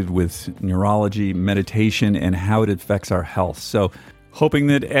associated with neurology, meditation, and how it affects our health. So hoping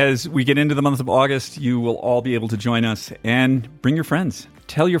that as we get into the month of August, you will all be able to join us and bring your friends.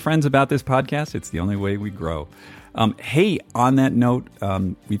 Tell your friends about this podcast. It's the only way we grow. Hey, on that note,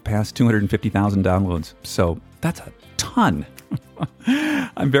 we've passed 250,000 downloads. So that's a ton.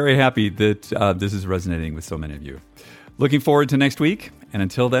 I'm very happy that this is resonating with so many of you. Looking forward to next week. And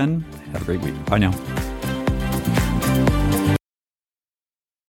until then, have a great week. Bye now.